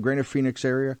Phoenix, the greater Phoenix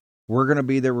area. We're going to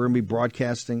be there. We're going to be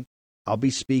broadcasting. I'll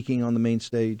be speaking on the main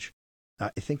stage,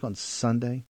 I think on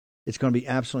Sunday. It's going to be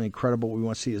absolutely incredible. We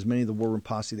want to see as many of the War Room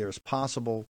posse there as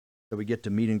possible, that we get to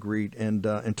meet and greet and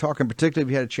talk. And particularly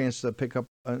if you had a chance to pick up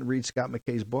and read Scott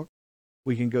McKay's book,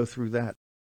 we can go through that.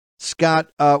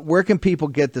 Scott, where can people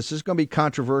get this? This is going to be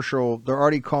controversial. They're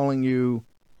already calling you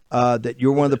that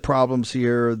you're one of the problems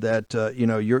here, that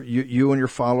you and your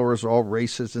followers are all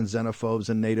racist and xenophobes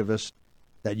and nativists,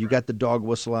 that you got the dog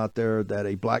whistle out there, that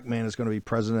a black man is going to be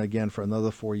president again for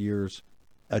another 4 years,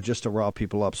 just to rile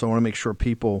people up. So I want to make sure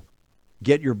people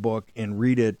get your book and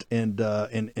read it and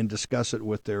discuss it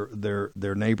with their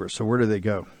neighbors. So where do they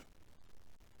go?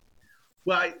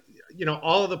 Well,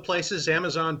 all of the places,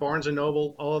 Amazon, Barnes &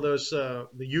 Noble, all of those, the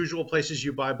usual places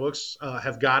you buy books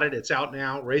have got it. It's out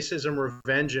now. Racism,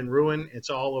 Revenge, and Ruin.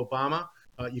 It's all Obama.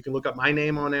 You can look up my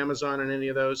name on Amazon and any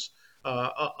of those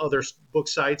other book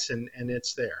sites, and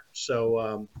it's there.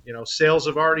 So, sales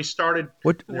have already started.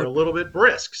 They're a little bit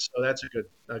brisk, so that's a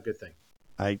good thing.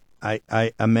 I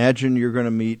imagine you're going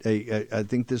to meet I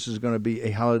think this is going to be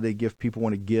a holiday gift people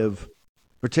want to give.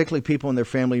 Particularly people in their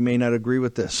family may not agree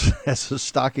with this as a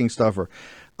stocking stuffer.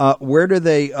 Where do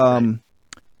they,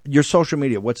 your social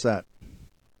media, what's that?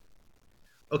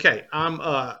 Okay, I'm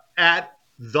at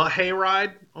The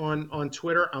Hayride on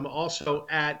Twitter. I'm also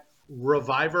at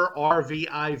Reviver,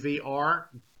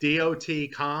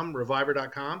 RVIVR.com,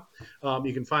 reviver.com.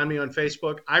 You can find me on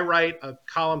Facebook. I write a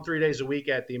column 3 days a week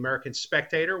at The American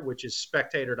Spectator, which is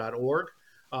spectator.org.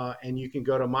 And you can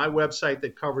go to my website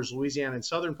that covers Louisiana and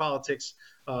Southern politics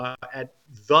at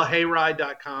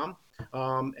thehayride.com.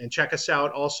 And check us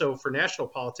out also for national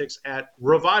politics at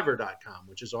reviver.com,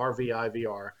 which is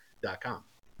RVIVR.com.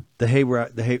 The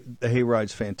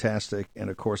Hayride's fantastic. And,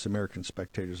 of course, American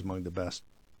Spectator is among the best.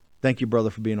 Thank you, brother,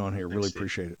 for being on here. Thanks, Really Steve.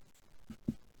 appreciate it.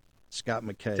 Scott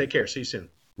McKay. Take care. See you soon.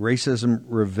 Racism,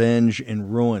 Revenge,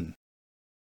 and Ruin.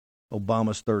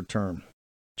 Obama's third term.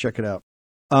 Check it out.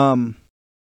 I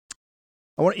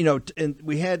want and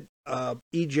we had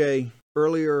EJ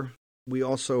earlier. We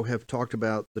also have talked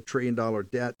about the $1 trillion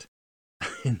debt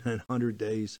in 100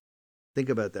 days. Think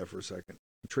about that for a second.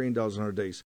 $1 trillion in 100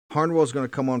 days. Harnwell's going to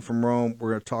come on from Rome. We're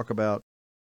going to talk about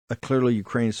clearly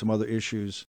Ukraine and some other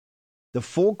issues. The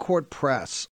full court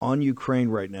press on Ukraine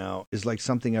right now is like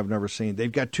something I've never seen.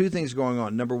 They've got two things going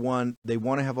on. Number one, they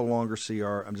want to have a longer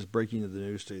CR. I'm just breaking the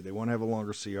news to you. They want to have a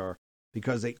longer CR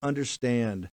because they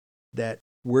understand that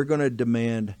we're going to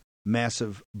demand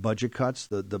massive budget cuts,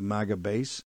 the MAGA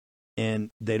base,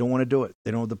 and they don't want to do it.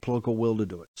 They don't have the political will to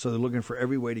do it. So they're looking for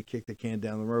every way to kick the can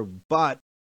down the road. But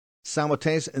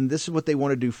simultaneously, and this is what they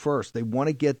want to do first, they want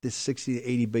to get this $60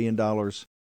 to $80 billion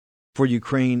for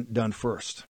Ukraine done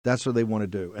first. That's what they want to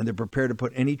do. And they're prepared to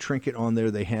put any trinket on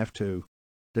there they have to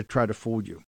try to fool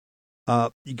you.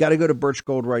 You got to go to Birch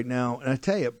Gold right now. And I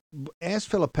tell you, ask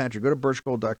Philip Patrick. Go to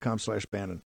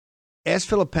birchgold.com/Bannon. Ask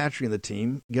Philip Patrick and the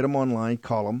team. Get them online.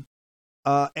 Call them.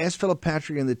 Ask Philip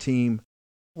Patrick and the team,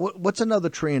 what's another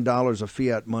 $1 trillion of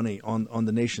fiat money on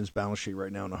the nation's balance sheet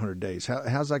right now in 100 days?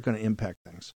 How's that going to impact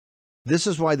things? This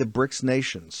is why the BRICS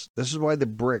nations, this is why the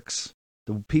BRICS,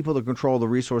 the people that control the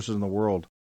resources in the world,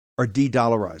 are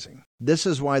de-dollarizing. This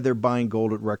is why they're buying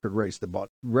gold at record rates. They bought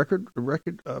record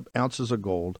ounces of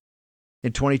gold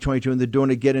in 2022, and they're doing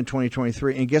it again in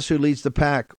 2023. And guess who leads the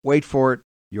pack? Wait for it.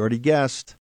 You already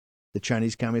guessed. The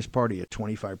Chinese Communist Party at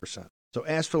 25%. So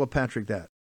ask Philip Patrick that.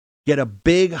 Get a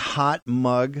big hot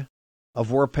mug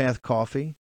of Warpath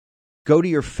coffee. Go to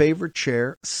your favorite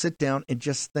chair. Sit down and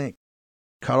just think.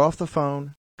 Cut off the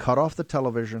phone. Cut off the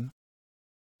television.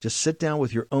 Just sit down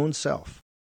with your own self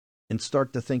and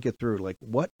start to think it through. Like,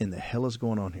 what in the hell is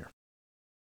going on here?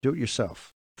 Do it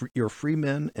yourself. You're free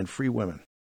men and free women.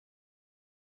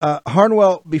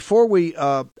 Harnwell, before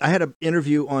I had an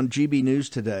interview on GB News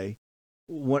today,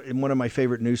 one of my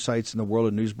favorite news sites in the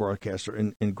world, a news broadcaster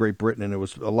in Great Britain, and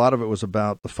a lot of it was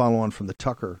about the follow-on from the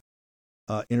Tucker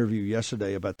interview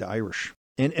yesterday about the Irish.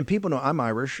 And people know I'm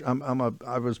Irish.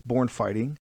 I was born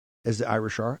fighting, as the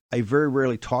Irish are. I very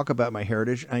rarely talk about my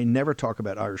heritage. I never talk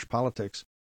about Irish politics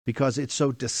because it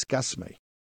so disgusts me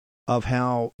of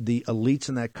how the elites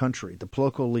in that country, the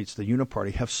political elites, the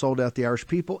Uniparty, have sold out the Irish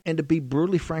people. And to be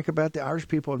brutally frank about, the Irish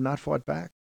people have not fought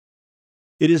back.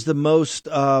 It is the most,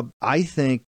 I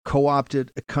think,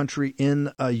 co-opted country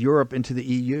in Europe into the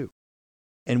EU.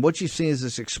 And what you've seen is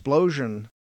this explosion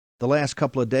the last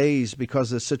couple of days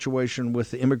because of the situation with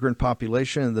the immigrant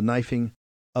population and the knifing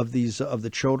of the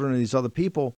children and these other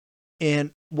people.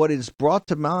 And what is brought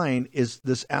to mind is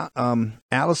this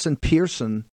Alison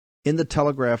Pearson in the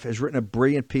Telegraph has written a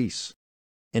brilliant piece.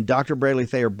 And Dr. Bradley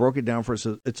Thayer broke it down for us.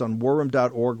 It's on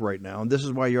warroom.org right now. And this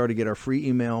is why you ought to get our free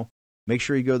email. Make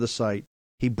sure you go to the site.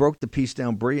 He broke the piece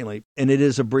down brilliantly. And it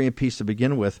is a brilliant piece to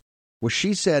begin with, where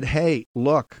she said, hey,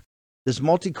 look, this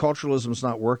multiculturalism is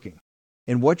not working.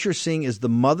 And what you're seeing is the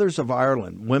mothers of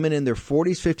Ireland, women in their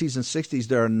 40s, 50s, and 60s,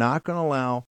 that are not going to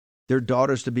allow their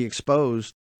daughters to be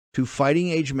exposed to fighting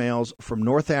age males from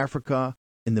North Africa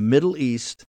in the Middle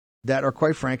East that are,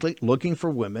 quite frankly, looking for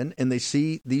women. And they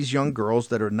see these young girls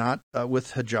that are not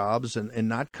with hijabs and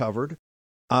not covered.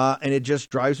 And it just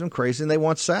drives them crazy, and they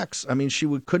want sex. I mean,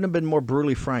 couldn't have been more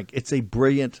brutally frank. It's a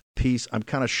brilliant piece. I'm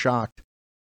kind of shocked.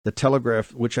 The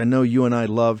Telegraph, which I know you and I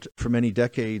loved for many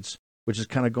decades, which is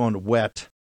kind of gone wet,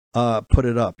 put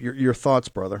it up. Your thoughts,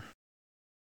 brother?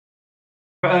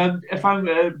 Good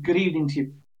evening to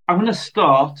you. I'm going to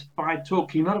start by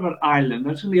talking not about Ireland.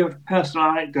 I'm just going to give a personal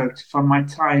anecdote from my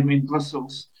time in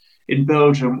Brussels, in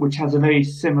Belgium, which has a very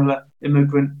similar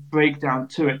immigrant breakdown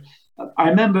to it. I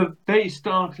remember very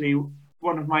starkly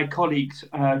one of my colleagues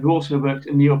who also worked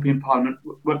in the European Parliament,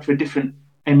 worked for a different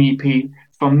MEP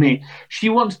from me. She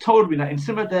once told me that in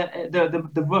some of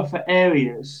the rougher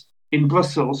areas in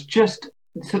Brussels, just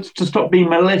to stop being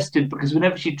molested, because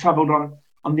whenever she travelled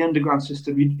on the underground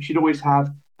system, she'd always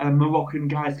have Moroccan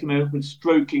guys come over and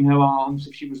stroking her arms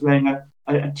if she was wearing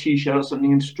a t-shirt or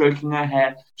something, and stroking her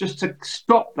hair. Just to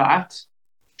stop that,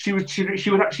 she would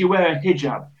actually wear a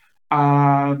hijab,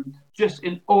 just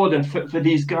in order for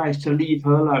these guys to leave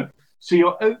her alone. So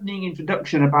your opening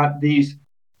introduction about these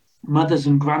mothers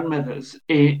and grandmothers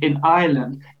in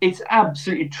Ireland, it's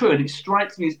absolutely true, and it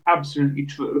strikes me as absolutely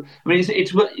true. I mean,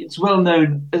 it's well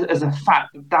known as a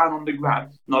fact that down on the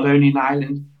ground, not only in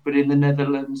Ireland but in the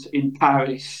Netherlands, in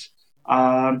Paris,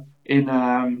 in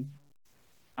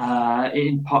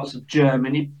parts of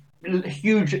Germany,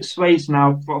 huge swathes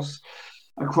now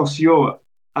across Europe.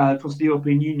 across the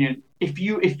European Union. If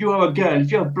you are a girl,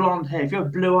 if you have blonde hair, if you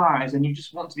have blue eyes, and you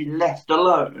just want to be left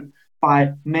alone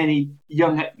by many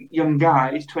young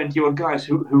guys, 20-year-old guys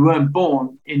who weren't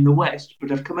born in the West but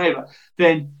have come over,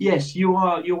 then yes, you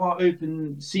are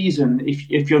open season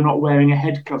if you're not wearing a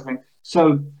head covering.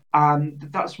 So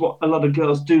that's what a lot of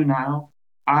girls do now,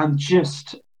 and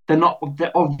just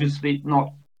they're obviously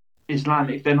not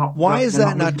Islamic. They're not. Why is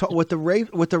that not not with the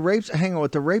rapes? Hang on,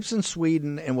 with the rapes in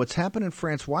Sweden and what's happened in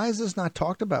France? Why is this not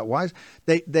talked about? Why is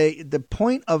the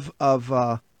point of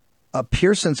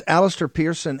Pearson's Alistair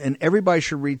Pearson, and everybody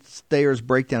should read Thayer's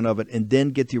breakdown of it and then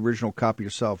get the original copy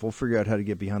yourself. We'll figure out how to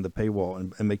get behind the paywall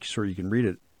and make sure you can read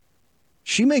it.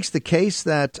 She makes the case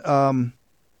that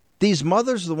these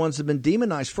mothers are the ones that have been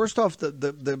demonized. First off,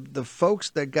 the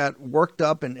folks that got worked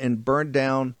up and burned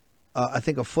down, I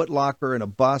think a Foot Locker and a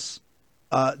bus,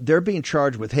 they're being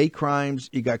charged with hate crimes.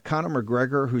 You got Conor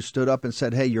McGregor, who stood up and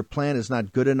said, hey, your plan is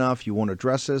not good enough. You won't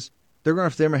address this. They're going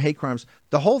after them for hate crimes.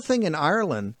 The whole thing in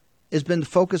Ireland has been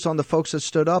focused on the folks that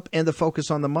stood up and the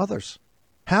focus on the mothers.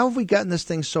 How have we gotten this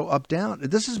thing so up down?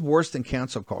 This is worse than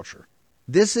cancel culture.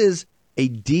 This is a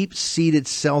deep-seated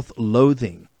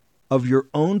self-loathing of your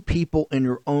own people and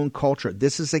your own culture.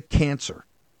 This is a cancer.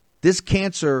 This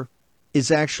cancer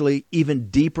is actually even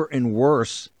deeper and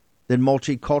worse than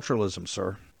multiculturalism,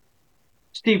 sir.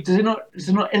 Steve, does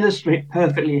it not illustrate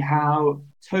perfectly how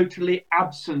totally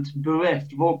absent,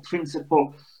 bereft of all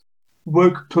principle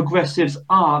woke progressives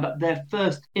are, that their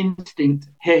first instinct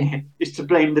here is to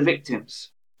blame the victims?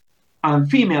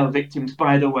 Female victims,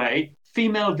 by the way,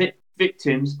 female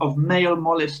victims of male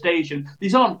molestation.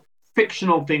 These aren't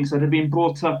fictional things that have been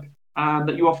brought up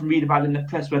that you often read about in the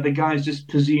press, where the guy's just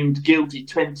presumed guilty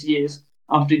 20 years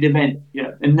after the event,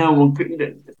 and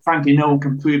frankly, no one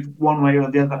can prove one way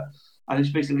or the other. And it's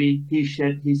basically he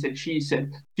said, she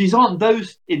said. These aren't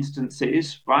those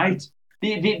instances, right?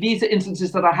 These are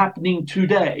instances that are happening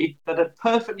today that are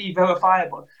perfectly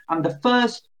verifiable. And the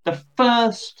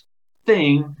first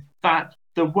thing that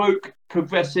the woke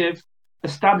progressive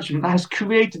establishment has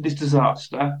created this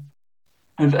disaster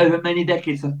over many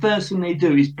decades, the first thing they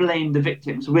do is blame the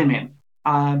victims, women,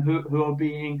 who are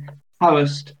being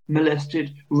harassed,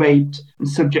 molested, raped, and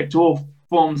subject to all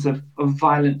forms of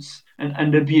violence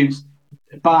and abuse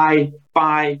by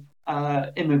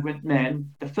immigrant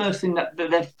men. The first thing that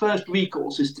their first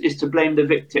recourse is to blame the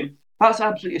victim. That's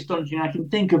absolutely astonishing. I can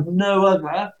think of no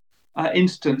other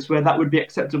instance where that would be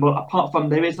acceptable, apart from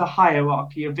there is a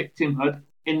hierarchy of victimhood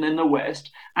in the West,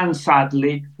 and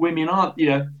sadly, women aren't.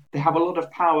 They have a lot of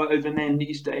power over men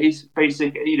these days.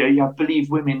 Basically, you believe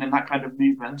women and that kind of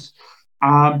movement,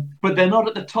 but they're not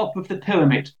at the top of the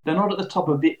pyramid. They're not at the top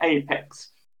of the apex.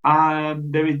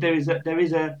 There is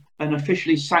an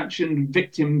officially sanctioned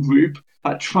victim group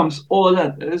that trumps all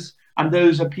others, and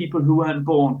those are people who weren't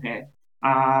born here.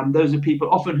 Those are people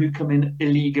often who come in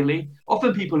illegally,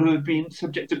 often people who have been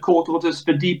subject to court orders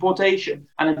for deportation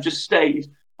and have just stayed.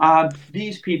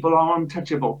 These people are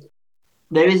untouchable.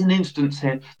 There is an instance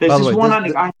here. There's this one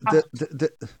anecdote.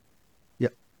 Yeah,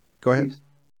 go ahead.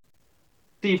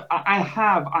 Steve,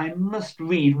 I must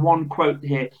read one quote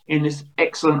here in this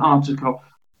excellent article,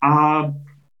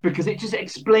 because it just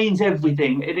explains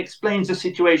everything. It explains the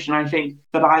situation, I think,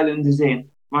 that Ireland is in.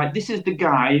 Right, this is the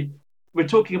guy. We're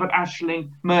talking about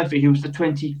Aisling Murphy, who was the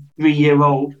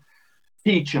 23-year-old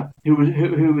teacher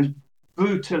who was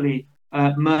brutally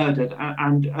murdered,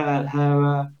 and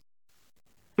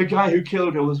the guy who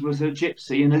killed her was a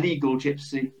gypsy, an illegal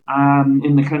gypsy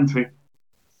in the country.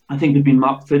 I think had been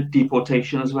marked for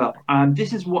deportation as well. And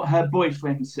this is what her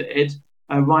boyfriend said,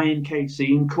 Ryan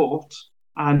Casey, in court.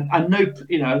 And no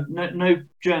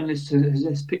journalist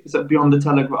has picked this up beyond the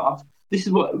Telegraph. This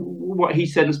is what he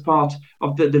said as part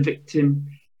of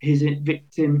his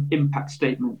victim impact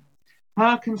statement.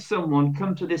 How can someone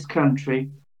come to this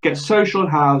country, get social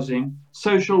housing,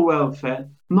 social welfare,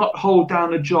 not hold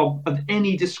down a job of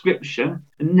any description,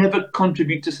 and never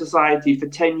contribute to society for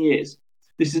 10 years?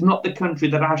 This is not the country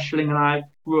that Aisling and I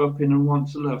grew up in and want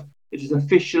to love. It has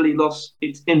officially lost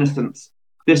its innocence.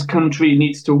 This country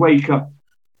needs to wake up.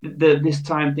 This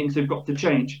time things have got to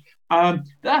change.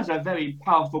 That's a very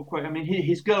powerful quote. I mean,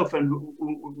 his girlfriend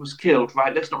was killed,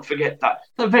 right? Let's not forget that.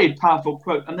 That's a very powerful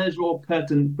quote, and those are all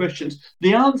pertinent questions.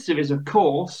 The answer is, of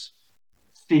course,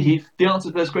 Steve, the answer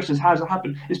to those questions, how does it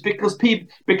happen, is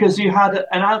because you had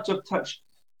an out-of-touch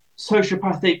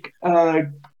sociopathic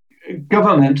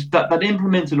government that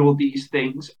implemented all these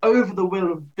things over the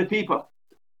will of the people.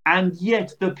 And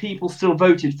yet the people still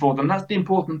voted for them. That's the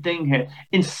important thing here.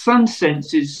 In some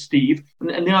senses, Steve,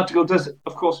 and the article does,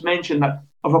 of course, mention that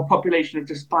of a population of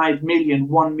just 5 million,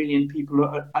 1 million people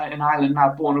in Ireland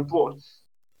now born abroad.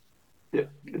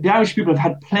 The Irish people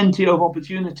have had plenty of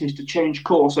opportunities to change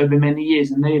course over many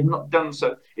years, and they have not done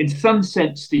so. In some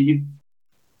sense, Steve,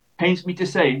 pains me to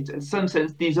say it, in some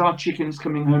sense, these are chickens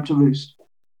coming home to roost.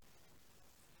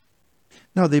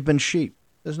 No, they've been sheep.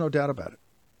 There's no doubt about it.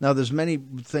 Now, there's many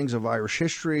things of Irish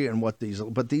history and what these,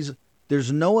 but these,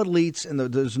 there's no elites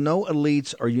there's no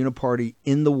elites or uniparty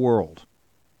in the world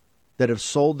that have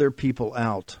sold their people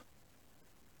out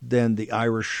than the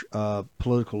Irish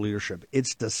political leadership.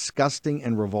 It's disgusting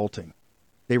and revolting.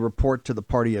 They report to the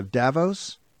party of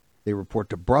Davos. They report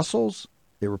to Brussels.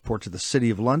 They report to the City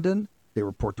of London. They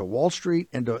report to Wall Street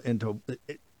and to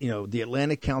the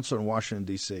Atlantic Council in Washington,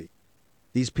 D.C.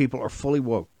 These people are fully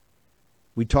woke.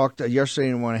 We talked yesterday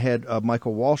and went ahead.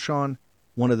 Michael Walsh on,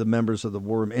 one of the members of the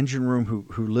WarRoom Engine Room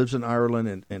who lives in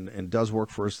Ireland and does work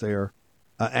for us there,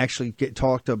 actually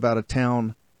talked about a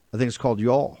town, I think it's called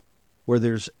Youghal, where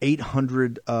there's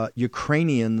 800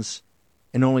 Ukrainians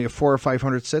and only 400 or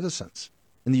 500 citizens.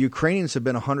 And the Ukrainians have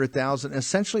been 100,000,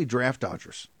 essentially draft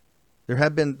dodgers. There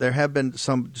have been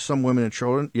some women and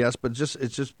children, yes, but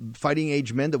it's just fighting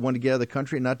age men that want to get out of the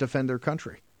country and not defend their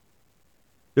country.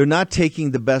 They're not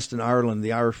taking the best in Ireland.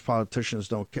 The Irish politicians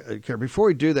don't care. Before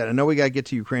we do that, I know we got to get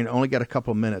to Ukraine. I only got a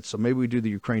couple of minutes, so maybe we do the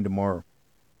Ukraine tomorrow.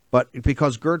 But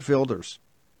because Geert Wilders,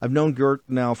 I've known Geert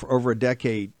now for over a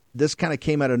decade. This kind of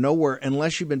came out of nowhere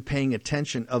unless you've been paying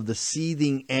attention of the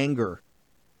seething anger.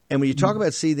 And when you talk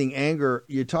about seething anger,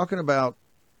 you're talking about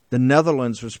the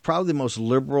Netherlands, was probably the most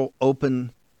liberal,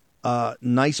 open,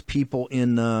 nice people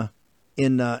in the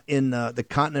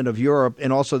continent of Europe,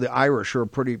 and also the Irish, who are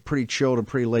pretty chilled and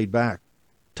pretty laid back.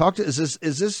 Is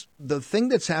this the thing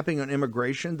that's happening on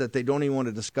immigration that they don't even want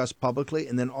to discuss publicly,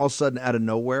 and then all of a sudden out of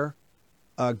nowhere,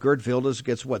 Geert Wilders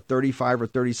gets 35 or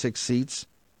 36 seats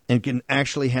and can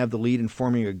actually have the lead in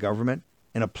forming a government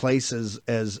in a place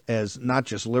as not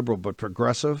just liberal but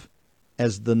progressive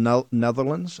as the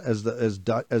Netherlands, as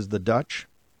the Dutch.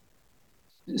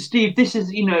 Steve, this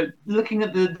is, looking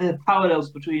at the parallels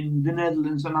between the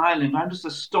Netherlands and Ireland, I'm just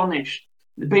astonished.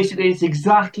 Basically, it's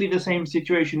exactly the same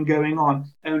situation going on,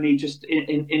 only just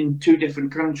in two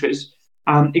different countries.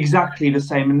 Exactly the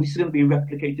same, and this is going to be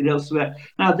replicated elsewhere.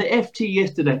 Now, the FT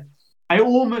yesterday, I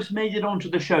almost made it onto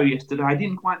the show yesterday. I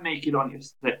didn't quite make it on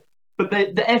yesterday. But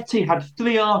the FT had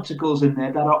 3 articles in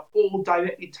there that are all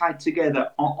directly tied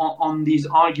together on these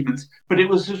arguments. But it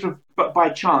was sort of by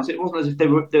chance. It wasn't as if they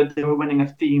were running a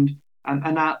themed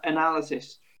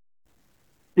analysis.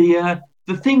 The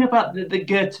thing about the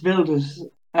Geert Wilders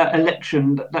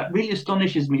election that really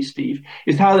astonishes me, Steve,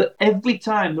 is how every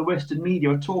time the Western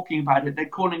media are talking about it, they're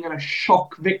calling it a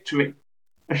shock victory,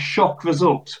 a shock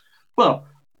result. Well,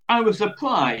 I was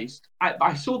surprised.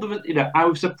 I saw I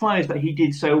was surprised that he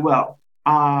did so well.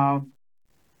 But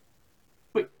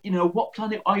what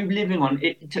planet are you living on?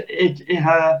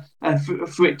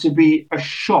 For it to be a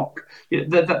shock.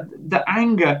 The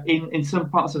anger in some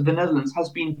parts of the Netherlands has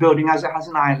been building, as it has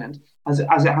in Ireland, as it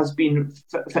has been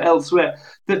for elsewhere.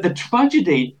 The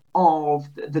tragedy of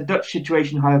the Dutch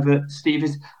situation, however, Steve,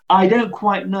 is I don't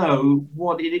quite know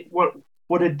what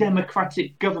a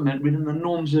democratic government within the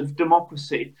norms of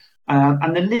democracy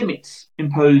and the limits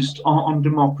imposed on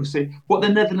democracy, what the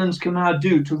Netherlands can now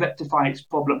do to rectify its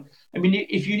problem. I mean,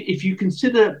 if you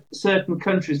consider certain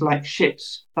countries like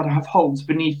ships that have holes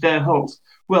beneath their hulls,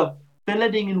 well, they're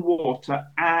letting in water,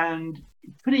 and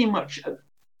pretty much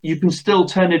you can still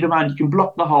turn it around. You can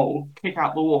block the hole, kick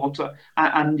out the water,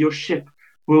 and your ship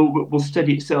will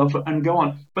steady itself and go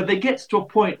on. But there gets to a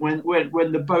point when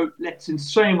the boat lets in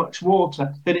so much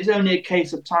water that it's only a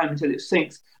case of time until it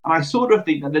sinks. And I sort of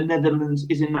think that the Netherlands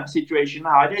is in that situation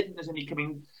now. I don't think there's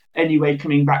any way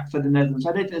coming back for the Netherlands.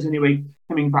 I don't think there's any way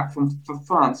coming back for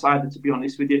France either, to be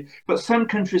honest with you. But some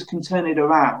countries can turn it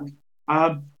around.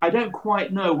 I don't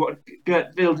quite know what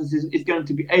Geert Wilders is going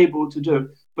to be able to do.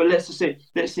 But let's see.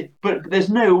 But there's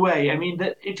no way. I mean,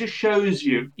 that it just shows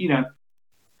you,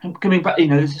 coming back,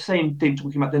 it's the same thing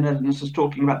talking about the Netherlands as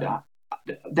talking about the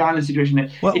island situation.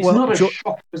 It's not a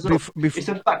shock result. It's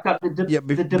the fact that the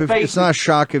debate. It's not a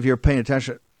shock if you're paying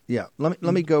attention. Yeah, let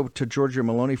me go to Giorgia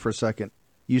Meloni for a second.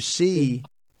 You see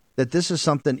that this is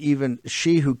something even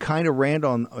she, who kind of ran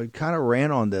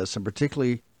on this, and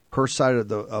particularly her side of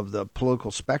the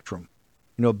political spectrum,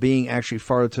 being actually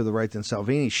farther to the right than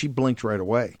Salvini, she blinked right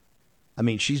away. I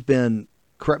mean, she's been,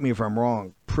 correct me if I'm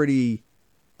wrong, pretty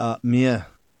meh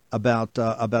about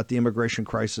the immigration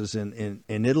crisis in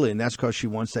Italy, and that's because she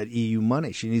wants that EU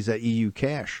money. She needs that EU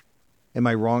cash. Am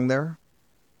I wrong there?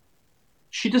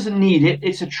 She doesn't need it.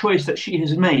 It's a choice that she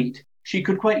has made. she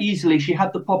could quite easily, she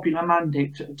had the popular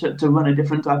mandate to run a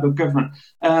different type of government.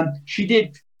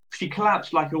 She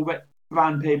collapsed like a wet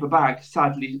brown paper bag,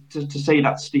 sadly, to say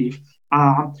that, Steve.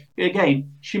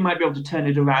 Again, she might be able to turn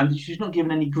it around. She's not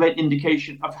given any great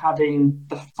indication of having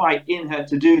the fight in her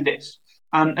to do this.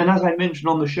 And as I mentioned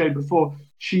on the show before,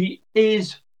 she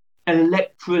is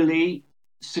electorally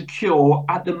secure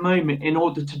at the moment in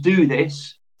order to do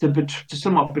this, to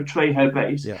somewhat betray her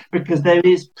base, because there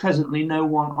is presently no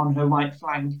one on her right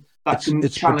flank that can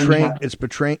challenge her. It's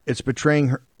betraying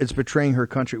her. It's betraying her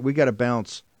country. We got to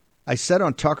bounce. I said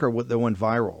on Tucker that went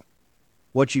viral.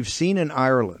 What you've seen in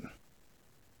Ireland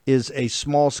is a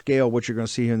small scale what you're going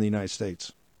to see here in the United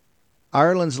States.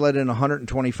 Ireland's let in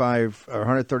 125 or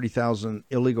 130,000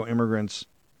 illegal immigrants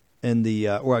in the,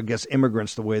 or I guess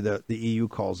immigrants, the way the EU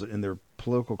calls it in their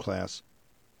political class,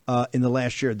 in the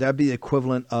last year. That'd be the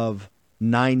equivalent of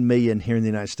 9 million here in the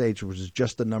United States, which is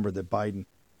just the number that Biden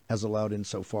has allowed in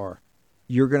so far.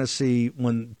 You're going to see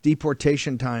when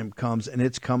deportation time comes, and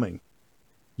it's coming,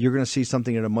 you're going to see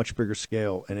something at a much bigger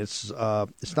scale, and it's not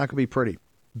going to be pretty.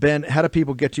 Ben, how do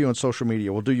people get to you on social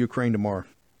media? We'll do Ukraine tomorrow.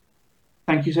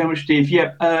 Thank you so much, Steve.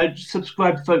 Yeah,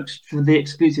 subscribe, folks, for the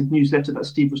exclusive newsletter that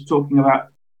Steve was talking about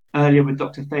earlier with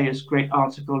Dr. Thayer's great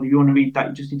article. If you want to read that,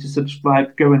 you just need to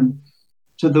subscribe. Go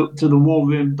to the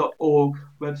WarRoom.org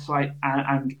website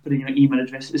and put in your email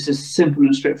address. It's as simple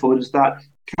and straightforward as that.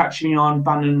 Catch me on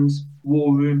Bannon's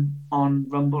War Room on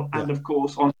Rumble and, of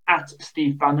course, on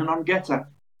 @SteveBannon on Getter.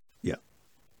 Yeah.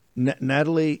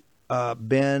 Natalie,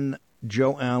 Ben,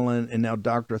 Joe Allen, and now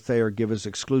Dr. Thayer give us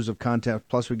exclusive content.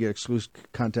 Plus, we get exclusive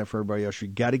content for everybody else. You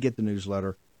got to get the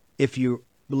newsletter. If you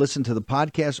listen to the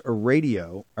podcast or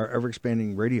radio, our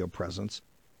ever-expanding radio presence,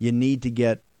 you need to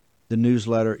get the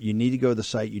newsletter. You need to go to the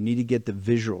site. You need to get the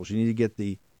visuals. You need to get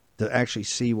to actually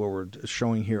see what we're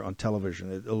showing here on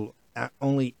television. It'll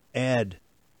only add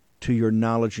to your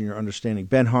knowledge and your understanding.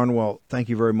 Ben Harnwell, thank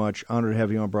you very much. Honored to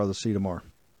have you on, brother. See you tomorrow.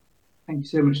 Thank you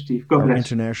so much, Steve. God bless.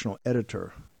 International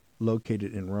editor,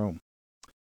 located in Rome.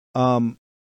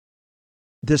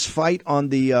 This fight on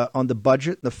the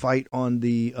budget, the fight on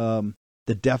the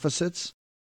deficits,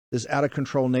 this out of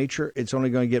control nature. It's only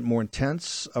going to get more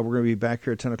intense. We're going to be back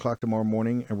here at 10 o'clock tomorrow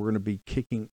morning, and we're going to be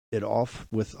kicking it off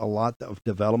with a lot of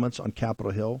developments on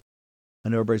Capitol Hill. I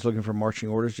know everybody's looking for marching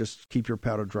orders. Just keep your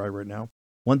powder dry right now.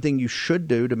 One thing you should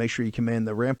do to make sure you command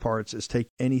the ramparts is take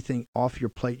anything off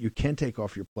your plate you can take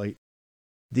off your plate.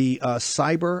 The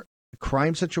cyber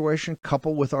crime situation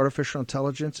coupled with artificial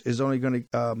intelligence is only going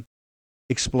to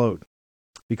explode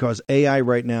because AI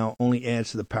right now only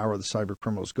adds to the power of the cyber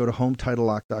criminals. Go to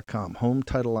HomeTitleLock.com,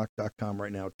 HomeTitleLock.com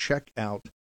right now. Check out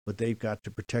what they've got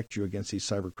to protect you against these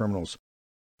cyber criminals.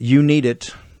 You need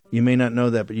it. You may not know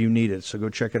that, but you need it. So go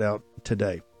check it out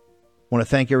today. I want to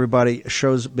thank everybody. The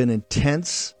show's been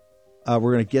intense. We're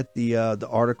going to get the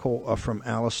article from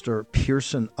Alistair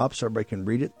Pearson up so everybody can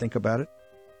read it, think about it.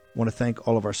 I want to thank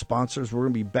all of our sponsors. We're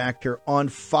going to be back here on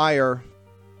fire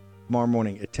tomorrow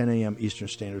morning at 10 a.m. Eastern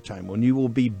Standard Time when you will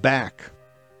be back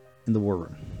in the War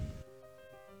Room.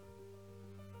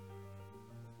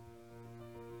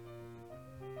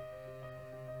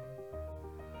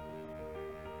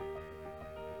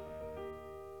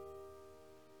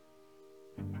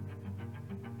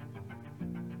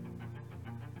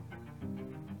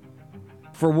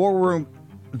 For War Room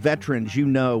veterans, you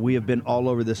know we have been all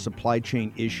over this supply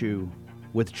chain issue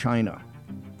with China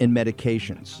in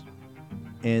medications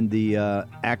and the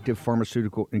active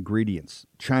pharmaceutical ingredients.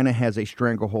 China has a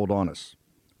stranglehold on us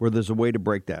where there's a way to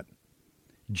break that.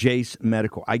 Jace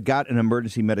Medical. I got an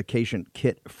emergency medication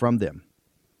kit from them.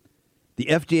 The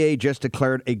FDA just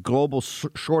declared a global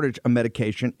shortage of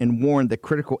medication and warned that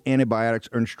critical antibiotics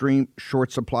are in extreme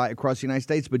short supply across the United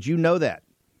States. But you know that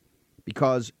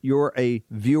because you're a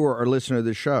viewer or listener of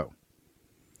the show.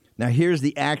 Now, here's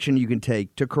the action you can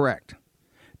take to correct.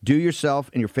 Do yourself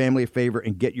and your family a favor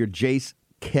and get your Jace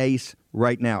case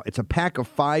right now. It's a pack of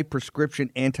 5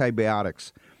 prescription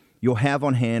antibiotics you'll have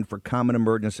on hand for common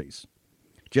emergencies.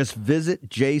 Just visit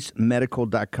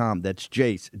jacemedical.com. That's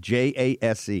Jace,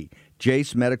 J-A-S-E,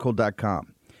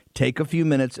 jacemedical.com. Take a few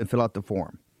minutes and fill out the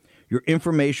form. Your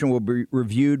information will be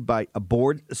reviewed by a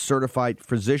board-certified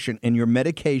physician, and your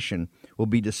medication will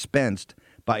be dispensed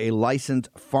by a licensed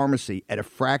pharmacy at a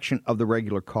fraction of the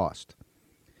regular cost.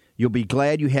 You'll be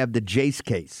glad you have the Jace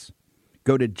case.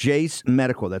 Go to Jace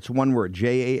Medical, that's one word,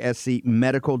 J-A-S-E,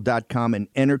 medical.com, and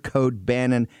enter code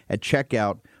Bannon at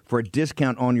checkout for a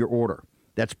discount on your order.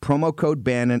 That's promo code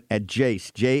Bannon at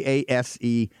Jace,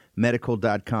 J-A-S-E,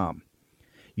 medical.com.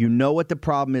 You know what the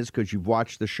problem is because you've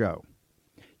watched the show.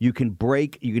 You can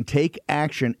take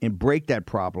action and break that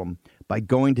problem by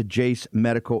going to Jace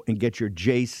Medical and get your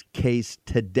Jace case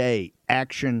today.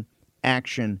 Action,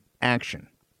 action, action.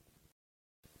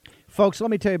 Folks, let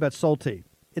me tell you about Solti.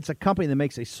 It's a company that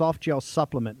makes a soft gel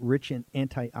supplement rich in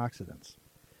antioxidants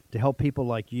to help people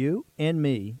like you and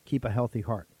me keep a healthy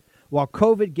heart. While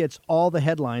COVID gets all the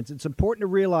headlines, it's important to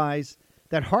realize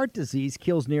that heart disease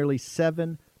kills nearly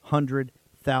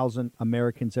 700,000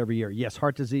 Americans every year. Yes,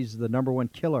 heart disease is the number one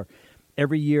killer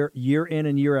every year, year in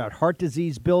and year out. Heart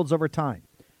disease builds over time.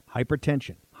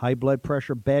 Hypertension, high blood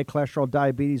pressure, bad cholesterol,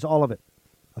 diabetes, all of it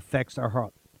affects our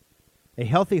heart. A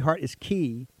healthy heart is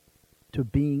key to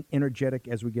being energetic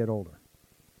as we get older.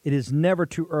 It is never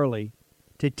too early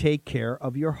to take care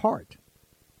of your heart.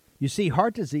 You see,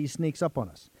 heart disease sneaks up on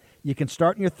us. You can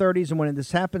start in your 30s, and when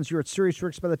this happens, you're at serious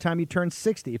risk by the time you turn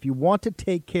 60. If you want to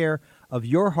take care of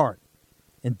your heart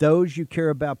and those you care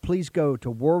about, please go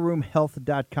to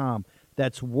warroomhealth.com.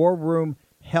 That's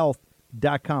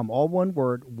warroomhealth.com. All one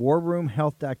word,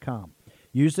 warroomhealth.com.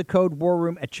 Use the code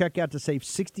WARROOM at checkout to save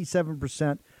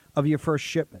 67% of your first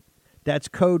shipment. That's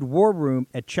code WARROOM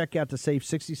at checkout to save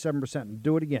 67%. And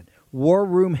do it again.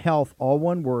 WarRoom Health, all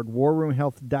one word,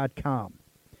 warroomhealth.com.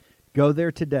 Go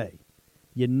there today.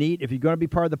 If you're going to be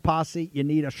part of the posse, you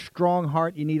need a strong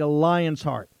heart. You need a lion's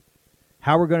heart.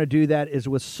 How we're going to do that is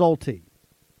with Solti.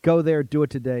 Go there, do it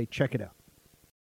today. Check it out.